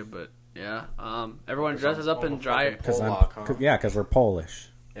invite you, but yeah. Everyone dresses up in dry. Because we're Polish.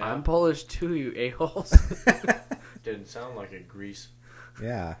 Yeah. I'm Polish too, you a-holes. Didn't sound like it, Greece.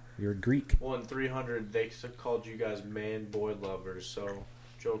 Yeah, you're Greek. Well, in 300, they called you guys man-boy lovers, so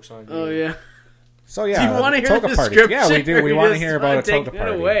joke's on you. Oh, yeah. So, yeah, do you want to hear toga the parties. description? Yeah, we do. We want to hear about a toga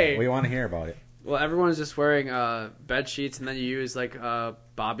party. Away. We want to hear about it. Well, everyone's just wearing bed sheets, and then you use, like,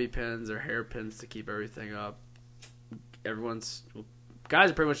 bobby pins or hair pins to keep everything up.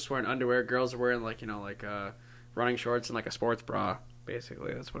 Guys are pretty much just wearing underwear. Girls are wearing, like, running shorts and, like, a sports bra.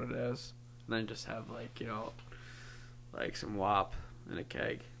 Basically, that's what it is. And then just have, like, like some WAP and a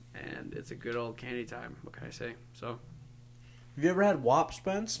keg. and it's a good old candy time. What can I say? So, Have you ever had WAP,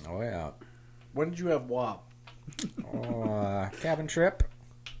 Spence? Oh yeah. When did you have WAP? Cabin trip.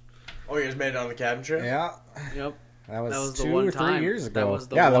 Oh, you guys made it on the cabin trip? Yeah. yep. That was, That was the 2 one or 3 time. years That ago. was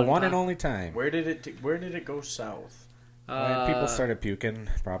the the one one and time. only time. Where did it go south? When people started puking,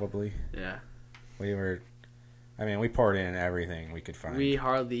 probably. Yeah. We poured in everything we could find. We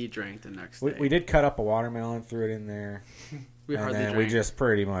hardly drank the next day. We did cut up a watermelon, threw it in there. We and hardly then drank. we just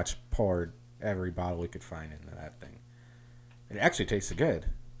pretty much poured every bottle we could find into that thing. It actually tasted good.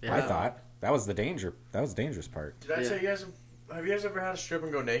 Yeah. I thought. That was the dangerous part. Did I Yeah. tell you guys? Have you guys ever had a strip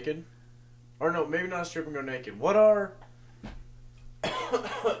and go naked? Or no, maybe not a strip and go naked. What are?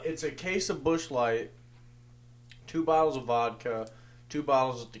 It's a case of Busch Light, 2 bottles of vodka, 2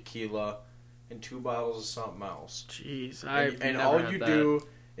 bottles of tequila, and 2 bottles of something else. Jeez, I've And never all had you that. do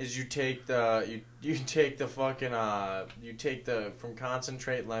is you take the from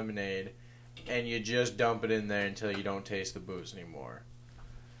concentrate lemonade, and you just dump it in there until you don't taste the booze anymore.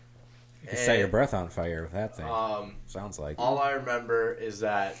 You can set your breath on fire with that thing. Um, Sounds like. all I remember is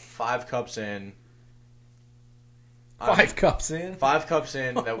that 5 cups in. 5 cups in? 5 cups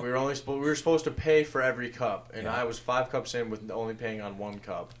in that we were supposed to pay for every cup, and Yeah. I was 5 cups in with only paying on 1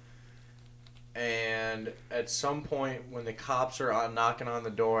 cup. And at some point, when the cops are knocking on the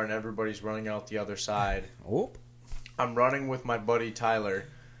door and everybody's running out the other side, Oop. I'm running with my buddy Tyler,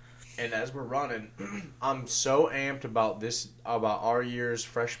 and as we're running, I'm so amped about our year's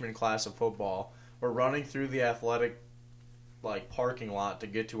freshman class of football. We're running through the athletic parking lot to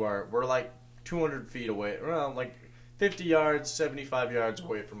get to we're 200 feet away, around 50 yards, 75 yards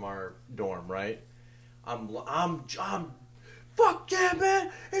away from our dorm, right? I'm fuck yeah,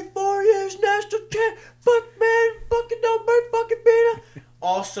 man! In 4 years, national champ. Fuck man, fucking no bird, fucking beater.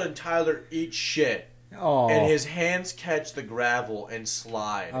 All of a sudden, Tyler eats shit. Oh. And his hands catch the gravel and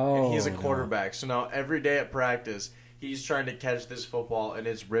slide. And he's a Oh, no. quarterback. So now every day at practice, he's trying to catch this football and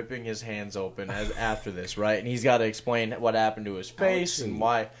it's ripping his hands open after this, right? And he's got to explain what happened to his face and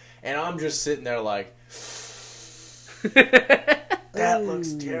why. And I'm just sitting there like, that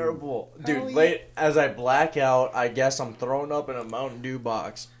looks terrible. Dude, late as I black out, I guess I'm throwing up in a Mountain Dew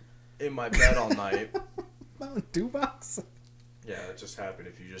box in my bed all night. Mountain Dew box? Yeah, it just happened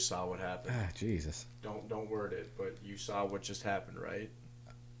if you just saw what happened. Ah, Jesus. Don't word it, but you saw what just happened, right?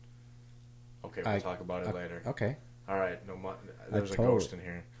 Okay, we'll talk about it later. Okay. All right, there's a told- ghost in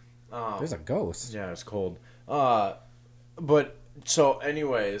here. There's a ghost. Yeah, it's cold. But so,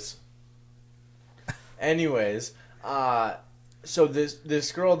 anyways, so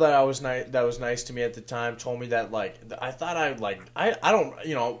this girl that was nice to me at the time told me that I thought I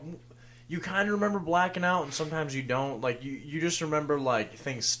don't you kind of remember blacking out and sometimes you don't you just remember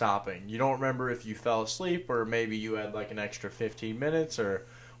things stopping. You don't remember if you fell asleep or maybe you had an extra 15 minutes or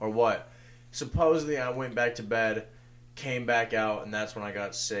what. Supposedly I went back to bed, came back out, and that's when I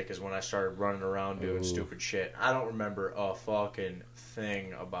got sick, is when I started running around doing stupid shit. I don't remember a fucking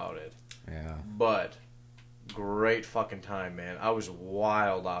thing about it. Yeah. But great fucking time, man. I was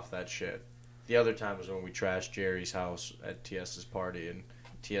wild off that shit. The other time was when we trashed Jerry's house at TS's party, and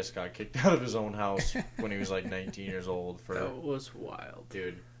TS got kicked out of his own house when he was 19 years old. That was wild.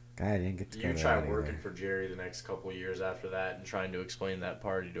 Dude, I didn't get to go you to try that working either. for Jerry the next couple of years after that and trying to explain that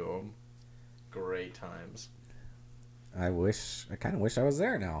party to him. Great times. I kind of wish I was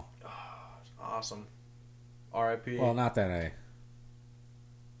there now. Awesome. R.I.P. Well, not that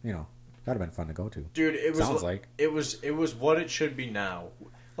that'd have been fun to go to. Dude, it was Sounds like. it was what it should be now.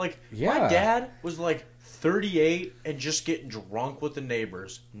 My Yeah. dad was 38 and just getting drunk with the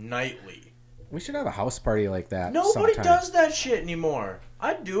neighbors nightly. We should have a house party like that. Nobody sometime. does that shit anymore.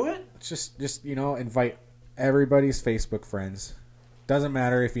 I'd do it. It's just invite everybody's Facebook friends. Doesn't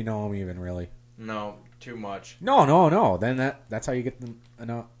matter if you know them even really. No, too much. No. Then that's how you get the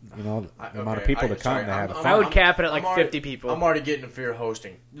amount of people to come to have I'm- fun. I would cap it at I'm 50 people. I'm already getting a fear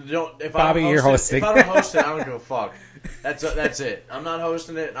hosting. If Bobby, you're hosting. If I don't host it, I don't give a fuck. That's it. I'm not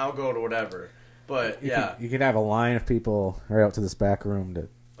hosting it, and I'll go to whatever. But yeah, You could have a line of people right out to this back room to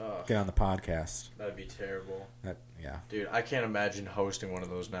get on the podcast. that'd be terrible. Yeah. Dude, I can't imagine hosting one of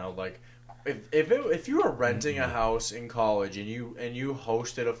those now. If you were renting a house in college and you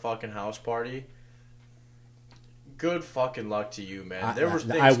hosted a fucking house party, good fucking luck to you, man. There was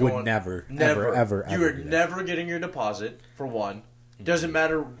things I would going, never, ever. You were do that. never getting your deposit for one. Doesn't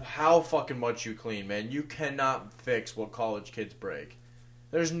matter how fucking much you clean, man. You cannot fix what college kids break.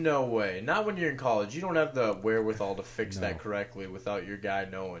 There's no way. Not when you're in college. You don't have the wherewithal to fix that correctly without your guy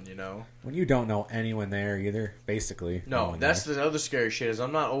knowing, When you don't know anyone there either, basically. No, that's the other scary shit is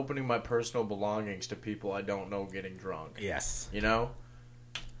I'm not opening my personal belongings to people I don't know getting drunk. Yes.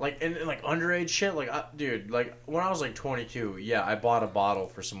 Like, and like underage shit, like, dude, like, when I was like 22, yeah, I bought a bottle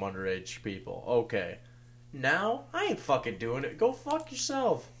for some underage people. Okay. Now, I ain't fucking doing it. Go fuck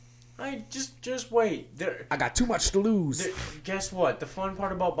yourself. Just wait. I got too much to lose. Guess what? The fun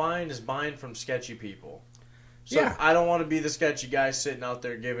part about buying is buying from sketchy people. So Yeah. I don't want to be the sketchy guy sitting out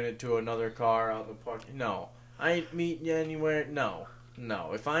there giving it to another car out in the park. No. I ain't meeting you anywhere. No.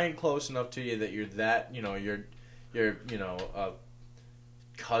 If I ain't close enough to you that you're that, you're a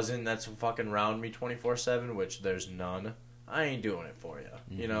cousin that's fucking around me 24/7, which there's none, I ain't doing it for you.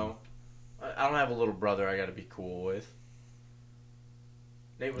 Mm-hmm. I don't have a little brother I got to be cool with.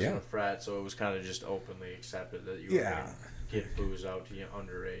 Nate was in a frat, so it was kind of just openly accepted that you were going to give booze out to you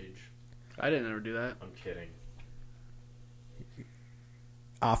underage. I didn't ever do that. I'm kidding.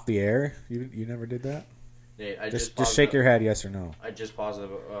 Off the air? You never did that? Nate, just shake your head, yes or no. I just paused the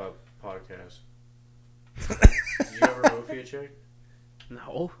podcast. Did you ever roofie a chick?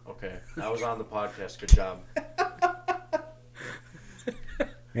 No. Okay, I was on the podcast. Good job.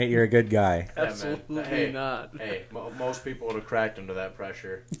 Nate, you're a good guy. Yeah, Absolutely man. Hey, not. Hey, most people would have cracked under that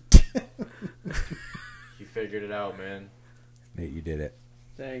pressure. You figured it out, man. Nate, you did it.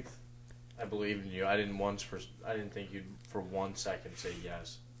 Thanks. I believed in you. I didn't think you'd for 1 second say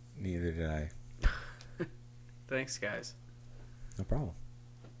yes. Neither did I. Thanks, guys. No problem.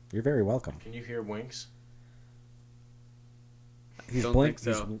 You're very welcome. Can you hear winks? He's Don't blinked.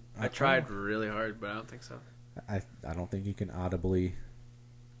 think so. I tried really hard, but I don't think so. I don't think you can audibly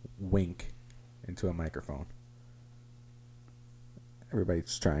wink into a microphone.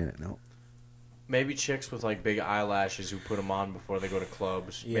 Everybody's trying it now. Maybe chicks with like big eyelashes who put them on before they go to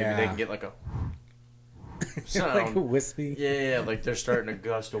clubs. Yeah. Maybe they can get like a sound. Like a wispy. Yeah, like they're starting a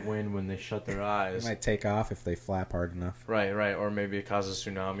gust of wind when they shut their It eyes. might take off if they flap hard enough. Right. Or maybe it causes a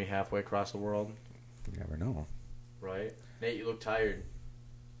tsunami halfway across the world. You never know. Right? Nate, you look tired.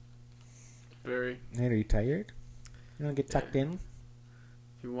 Very. Nate, are you tired? You want to get tucked in?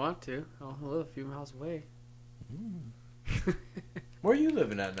 If you want to, I'll live a few miles away. Where are you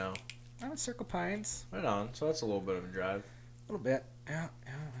living at now? I'm in Circle Pines. Right on. So that's a little bit of a drive. A little bit. Yeah.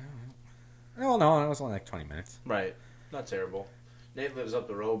 No, it was only like 20 minutes. Right. Not terrible. Nate lives up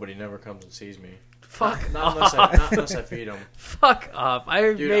the road, but he never comes and sees me. Fuck Not unless I feed him. Fuck off. I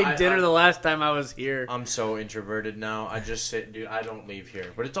Dude, made dinner the last time I was here. I'm so introverted now. I just sit, dude. I don't leave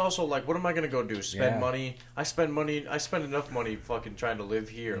here. But it's also like, what am I gonna go do? Spend money? I spend enough money fucking trying to live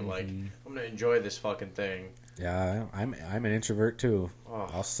here. Mm-hmm. Like, I'm gonna enjoy this fucking thing. Yeah, I'm an introvert too. Oh.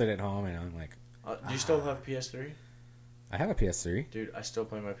 I'll sit at home and I'm like, Do you still have PS3? I have a PS3. Dude, I still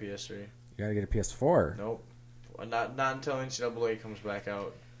play my PS3. You gotta get a PS4. Nope. Not until NCAA comes back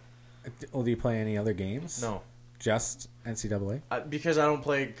out. Well, do you play any other games? No. Just NCAA? Because I don't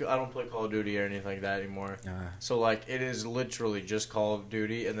play Call of Duty or anything like that anymore. So like it is literally just Call of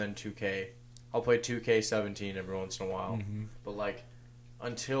Duty and then 2K. I'll play 2K17 every once in a while. Mm-hmm. But like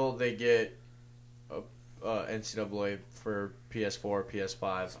until they get NCAA for PS4,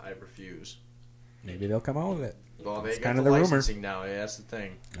 PS5, I refuse. Maybe they'll come out with it. Well, they It's got kind the of the rumor. licensing now. Yeah, that's the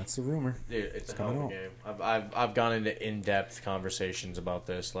thing. That's the rumor. Dude, it's a hell coming of a out. game. I've gone into in-depth conversations about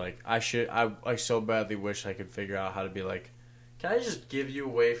this. Like I so badly wish I could figure out how to be like, can I just give you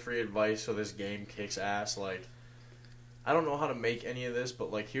away free advice so this game kicks ass? Like, I don't know how to make any of this,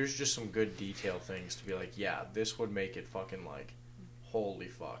 but like here's just some good detail things to be like, yeah, this would make it fucking like, holy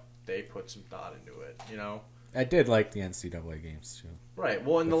fuck, they put some thought into it, you know? I did like the NCAA games too. Right.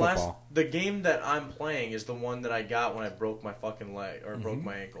 Well, in The the football. the game that I'm playing is the one that I got when I broke my fucking leg or broke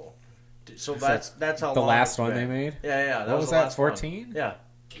my ankle. So that's how The long last it's one been. they made? Yeah. What was the that, last one. 14? Yeah.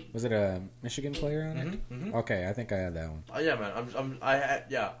 Was it a Michigan player on it? Mhm. Okay, I think I had that one. Yeah,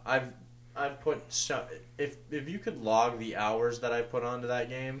 man. I've put if you could log the hours that I put onto that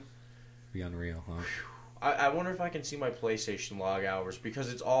game, Be unreal, huh? I wonder if I can see my PlayStation log hours because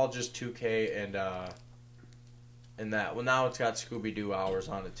it's all just 2K and that. Well, now it's got Scooby Doo hours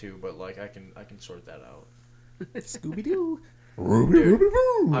on it too, but like I can sort that out. Scooby Doo.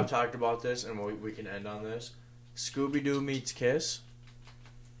 I've talked about this, and we can end on this. Scooby Doo meets Kiss.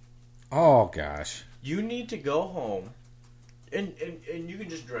 Oh gosh. You need to go home, and you can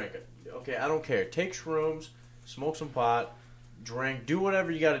just drink it. Okay, I don't care. Take shrooms, smoke some pot, drink, do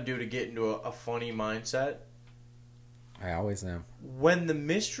whatever you got to do to get into a funny mindset. I always am. When the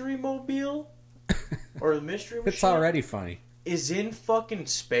Mystery Mobile or the Mystery Machine It's already funny. is in fucking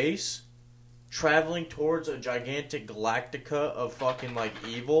space, traveling towards a gigantic galactica of fucking like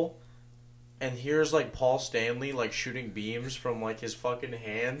evil, and here's like Paul Stanley like shooting beams from like his fucking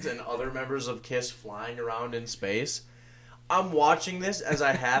hands and other members of Kiss flying around in space. I'm watching this as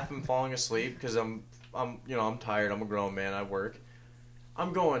I half am falling asleep because I'm tired. I'm a grown man. I work.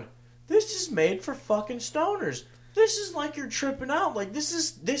 I'm going, this is made for fucking stoners. This is like you're tripping out. Like, this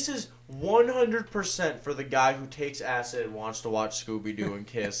is 100% for the guy who takes acid and wants to watch Scooby-Doo and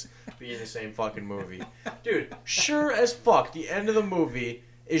Kiss be in the same fucking movie. Dude, sure as fuck, the end of the movie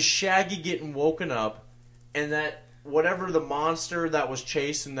is Shaggy getting woken up, and that whatever the monster that was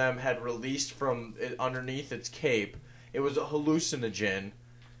chasing them had released from underneath its cape, it was a hallucinogen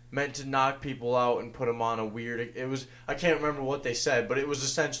meant to knock people out and put them on a weird... It was... I can't remember what they said, but it was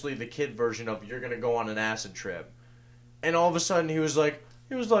essentially the kid version of you're going to go on an acid trip. And all of a sudden he was like,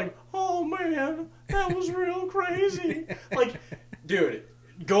 oh man, that was real crazy. Like, dude,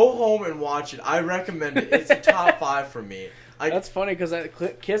 go home and watch it. I recommend it. It's a top 5 for me. That's funny because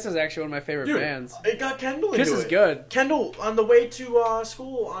Kiss is actually one of my favorite bands. It got Kendall Kiss into is it. good. Kendall, on the way to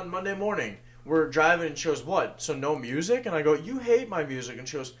school on Monday morning, we're driving and she goes, what? So no music? And I go, you hate my music. And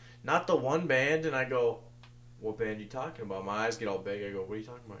she goes, not the one band. And I go, what band are you talking about? My eyes get all big. I go, what are you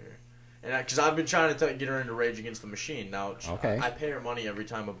talking about here? And because I've been trying to get her into Rage Against the Machine. Now, okay. I pay her money every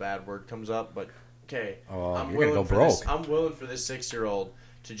time a bad word comes up, but okay. I'm you're going to go broke. I'm willing for this 6-year-old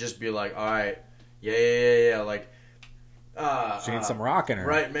to just be like, all right, yeah. Like, she needs some rock in her.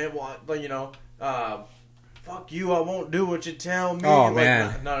 Right, man. Well, like, you know, fuck you, I won't do what you tell me. Oh, like,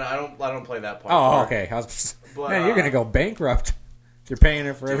 man. No, I don't play that part. Oh, okay. Man, you're going to go bankrupt. You're paying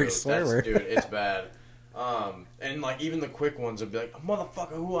her for every swear word. Dude, it's bad. And like even the quick ones would be like,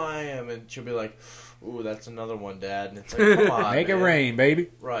 motherfucker, who I am, and she'll be like, ooh, that's another one, Dad. And it's like, come on, make man. it rain,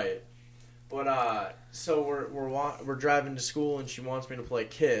 baby. Right. But so we're driving to school, and she wants me to play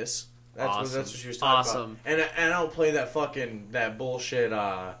Kiss. That's what she was talking about. And I don't play that bullshit.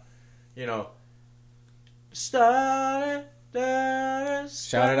 You know, shout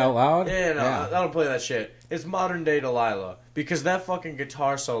it out loud. Yeah, no, yeah. I don't play that shit. It's modern day Delilah because that fucking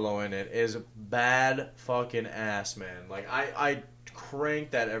guitar solo in it is bad fucking ass, man. Like I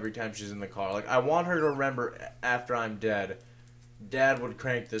crank that every time she's in the car. Like I want her to remember after I'm dead, Dad would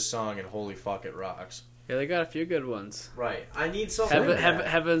crank this song and holy fuck it rocks. Yeah, they got a few good ones. Right. I need something.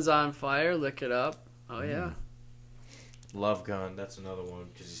 Heaven's on Fire. Look it up. Oh yeah. Love Gun. That's another one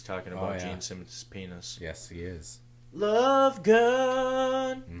because he's talking about Gene Simmons' penis. Yes, he is. Love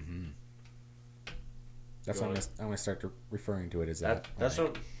Gun. Mm-hmm. That's what I'm gonna start referring to it as that. That's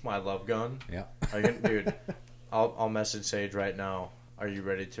what my Love Gun. Yeah. Dude, I'll message Sage right now. Are you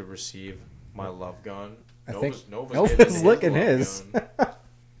ready to receive my Love Gun? I think Nova's looking his.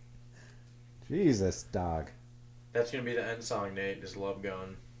 Jesus, dog. That's gonna be the end song, Nate. Is Love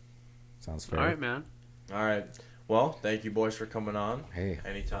Gun. Sounds fair. All right, man. All right. Well, thank you, boys, for coming on. Hey,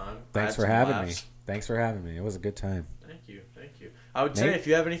 anytime. Thanks for having me. Thanks for having me. It was a good time. Thank you. I would say if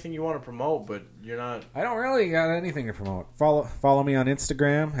you have anything you want to promote, but you're not. I don't really got anything to promote. Follow me on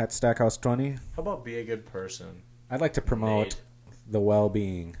Instagram at Stackhouse20. How about be a good person? I'd like to promote the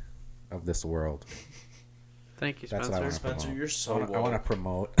well-being of this world. Thank you, Spencer. That's what I want to Spencer, promote. you're so I want to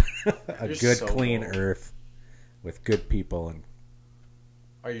promote a good, clean earth with good people. And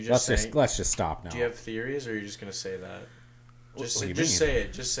are you just saying? Let's just stop now. Do you have theories, or are you just going to say that? Just say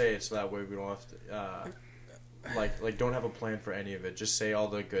it. Just say it, so that way we don't have to. Like, don't have a plan for any of it. Just say all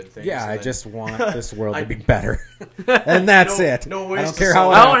the good things. Yeah, I just want this world to be better, and that's it. No I don't care how.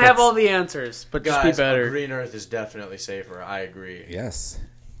 I don't have all the answers, but guys, just be better. A green Earth is definitely safer. I agree. Yes,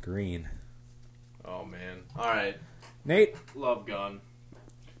 green. Oh man! All right, Nate. Love Gun.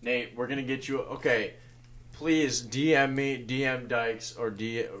 Nate, we're gonna get you. Okay, please DM me, DM Dykes, or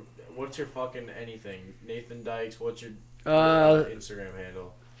what's your fucking anything? Nathan Dykes. What's your Instagram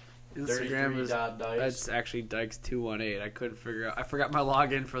handle? Instagram is that's actually Dykes218. I couldn't figure out. I forgot my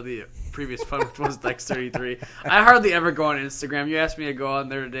login for the previous one, which was Dykes33. I hardly ever go on Instagram. You asked me to go on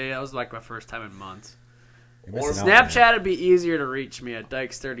there today. That was like my first time in months. Or Snapchat would be easier to reach me at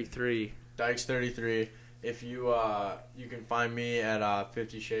Dykes33. Dykes33. If you can find me at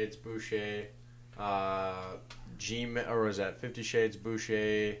 50 Shades Boucher, Gmail, or was that 50 Shades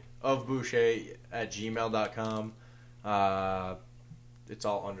Boucher of Boucher at gmail.com. It's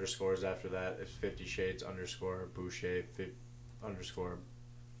all underscores after that. It's 50 Shades underscore Boucher underscore.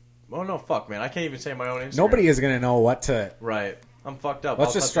 Oh no, fuck, man! I can't even say my own Instagram. Nobody is gonna know what to. Right, I'm fucked up.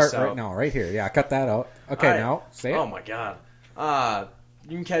 Let's just start right now, right here. Yeah, cut that out. Okay, right. Now say it. Oh my god.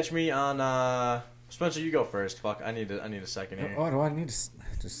 You can catch me on. Spencer, you go first. Fuck, I need a second here. Oh, do I need to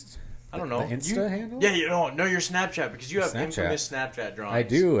just? I don't know. The Insta handle? Yeah, you don't know your Snapchat because you have infamous Snapchat drawings. I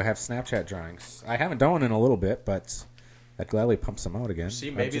do have Snapchat drawings. I haven't done one in a little bit, but I'd gladly pump some out again. See,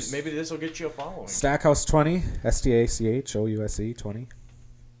 maybe this will get you a following. Stackhouse20, STACHOUSE 20.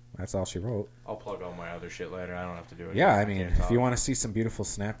 That's all she wrote. I'll plug all my other shit later. I don't have to do it. Yeah, I mean, if you want to see some beautiful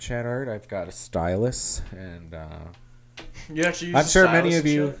Snapchat art, I've got a stylus and You actually use I'm sure many stylus of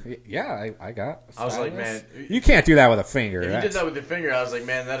you. and shit? Yeah, I got. A I was like, stylus. man, you can't do that with a finger. If you That's- did that with your finger, I was like,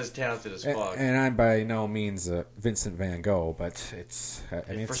 man, that is talented as fuck. And I'm by no means Vincent Van Gogh, but it's.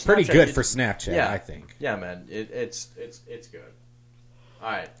 I mean, For it's pretty Snapchat, good for Snapchat. yeah. I think. Yeah, man, it's good.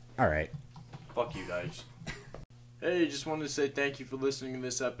 All right. All right. Fuck you guys. Hey, just wanted to say thank you for listening to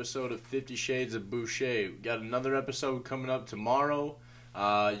this episode of 50 Shades of Boucher. We got another episode coming up tomorrow.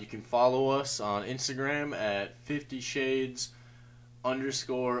 You can follow us on Instagram at 50 Shades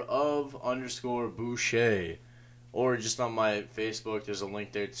 _of_ Boucher. Or just on my Facebook, there's a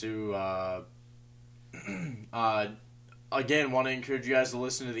link there too. Again, want to encourage you guys to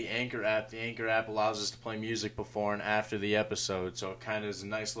listen to the Anchor app. The Anchor app allows us to play music before and after the episode, so it kind of is a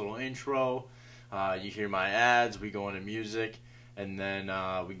nice little intro. You hear my ads, we go into music, and then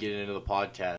we get into the podcast.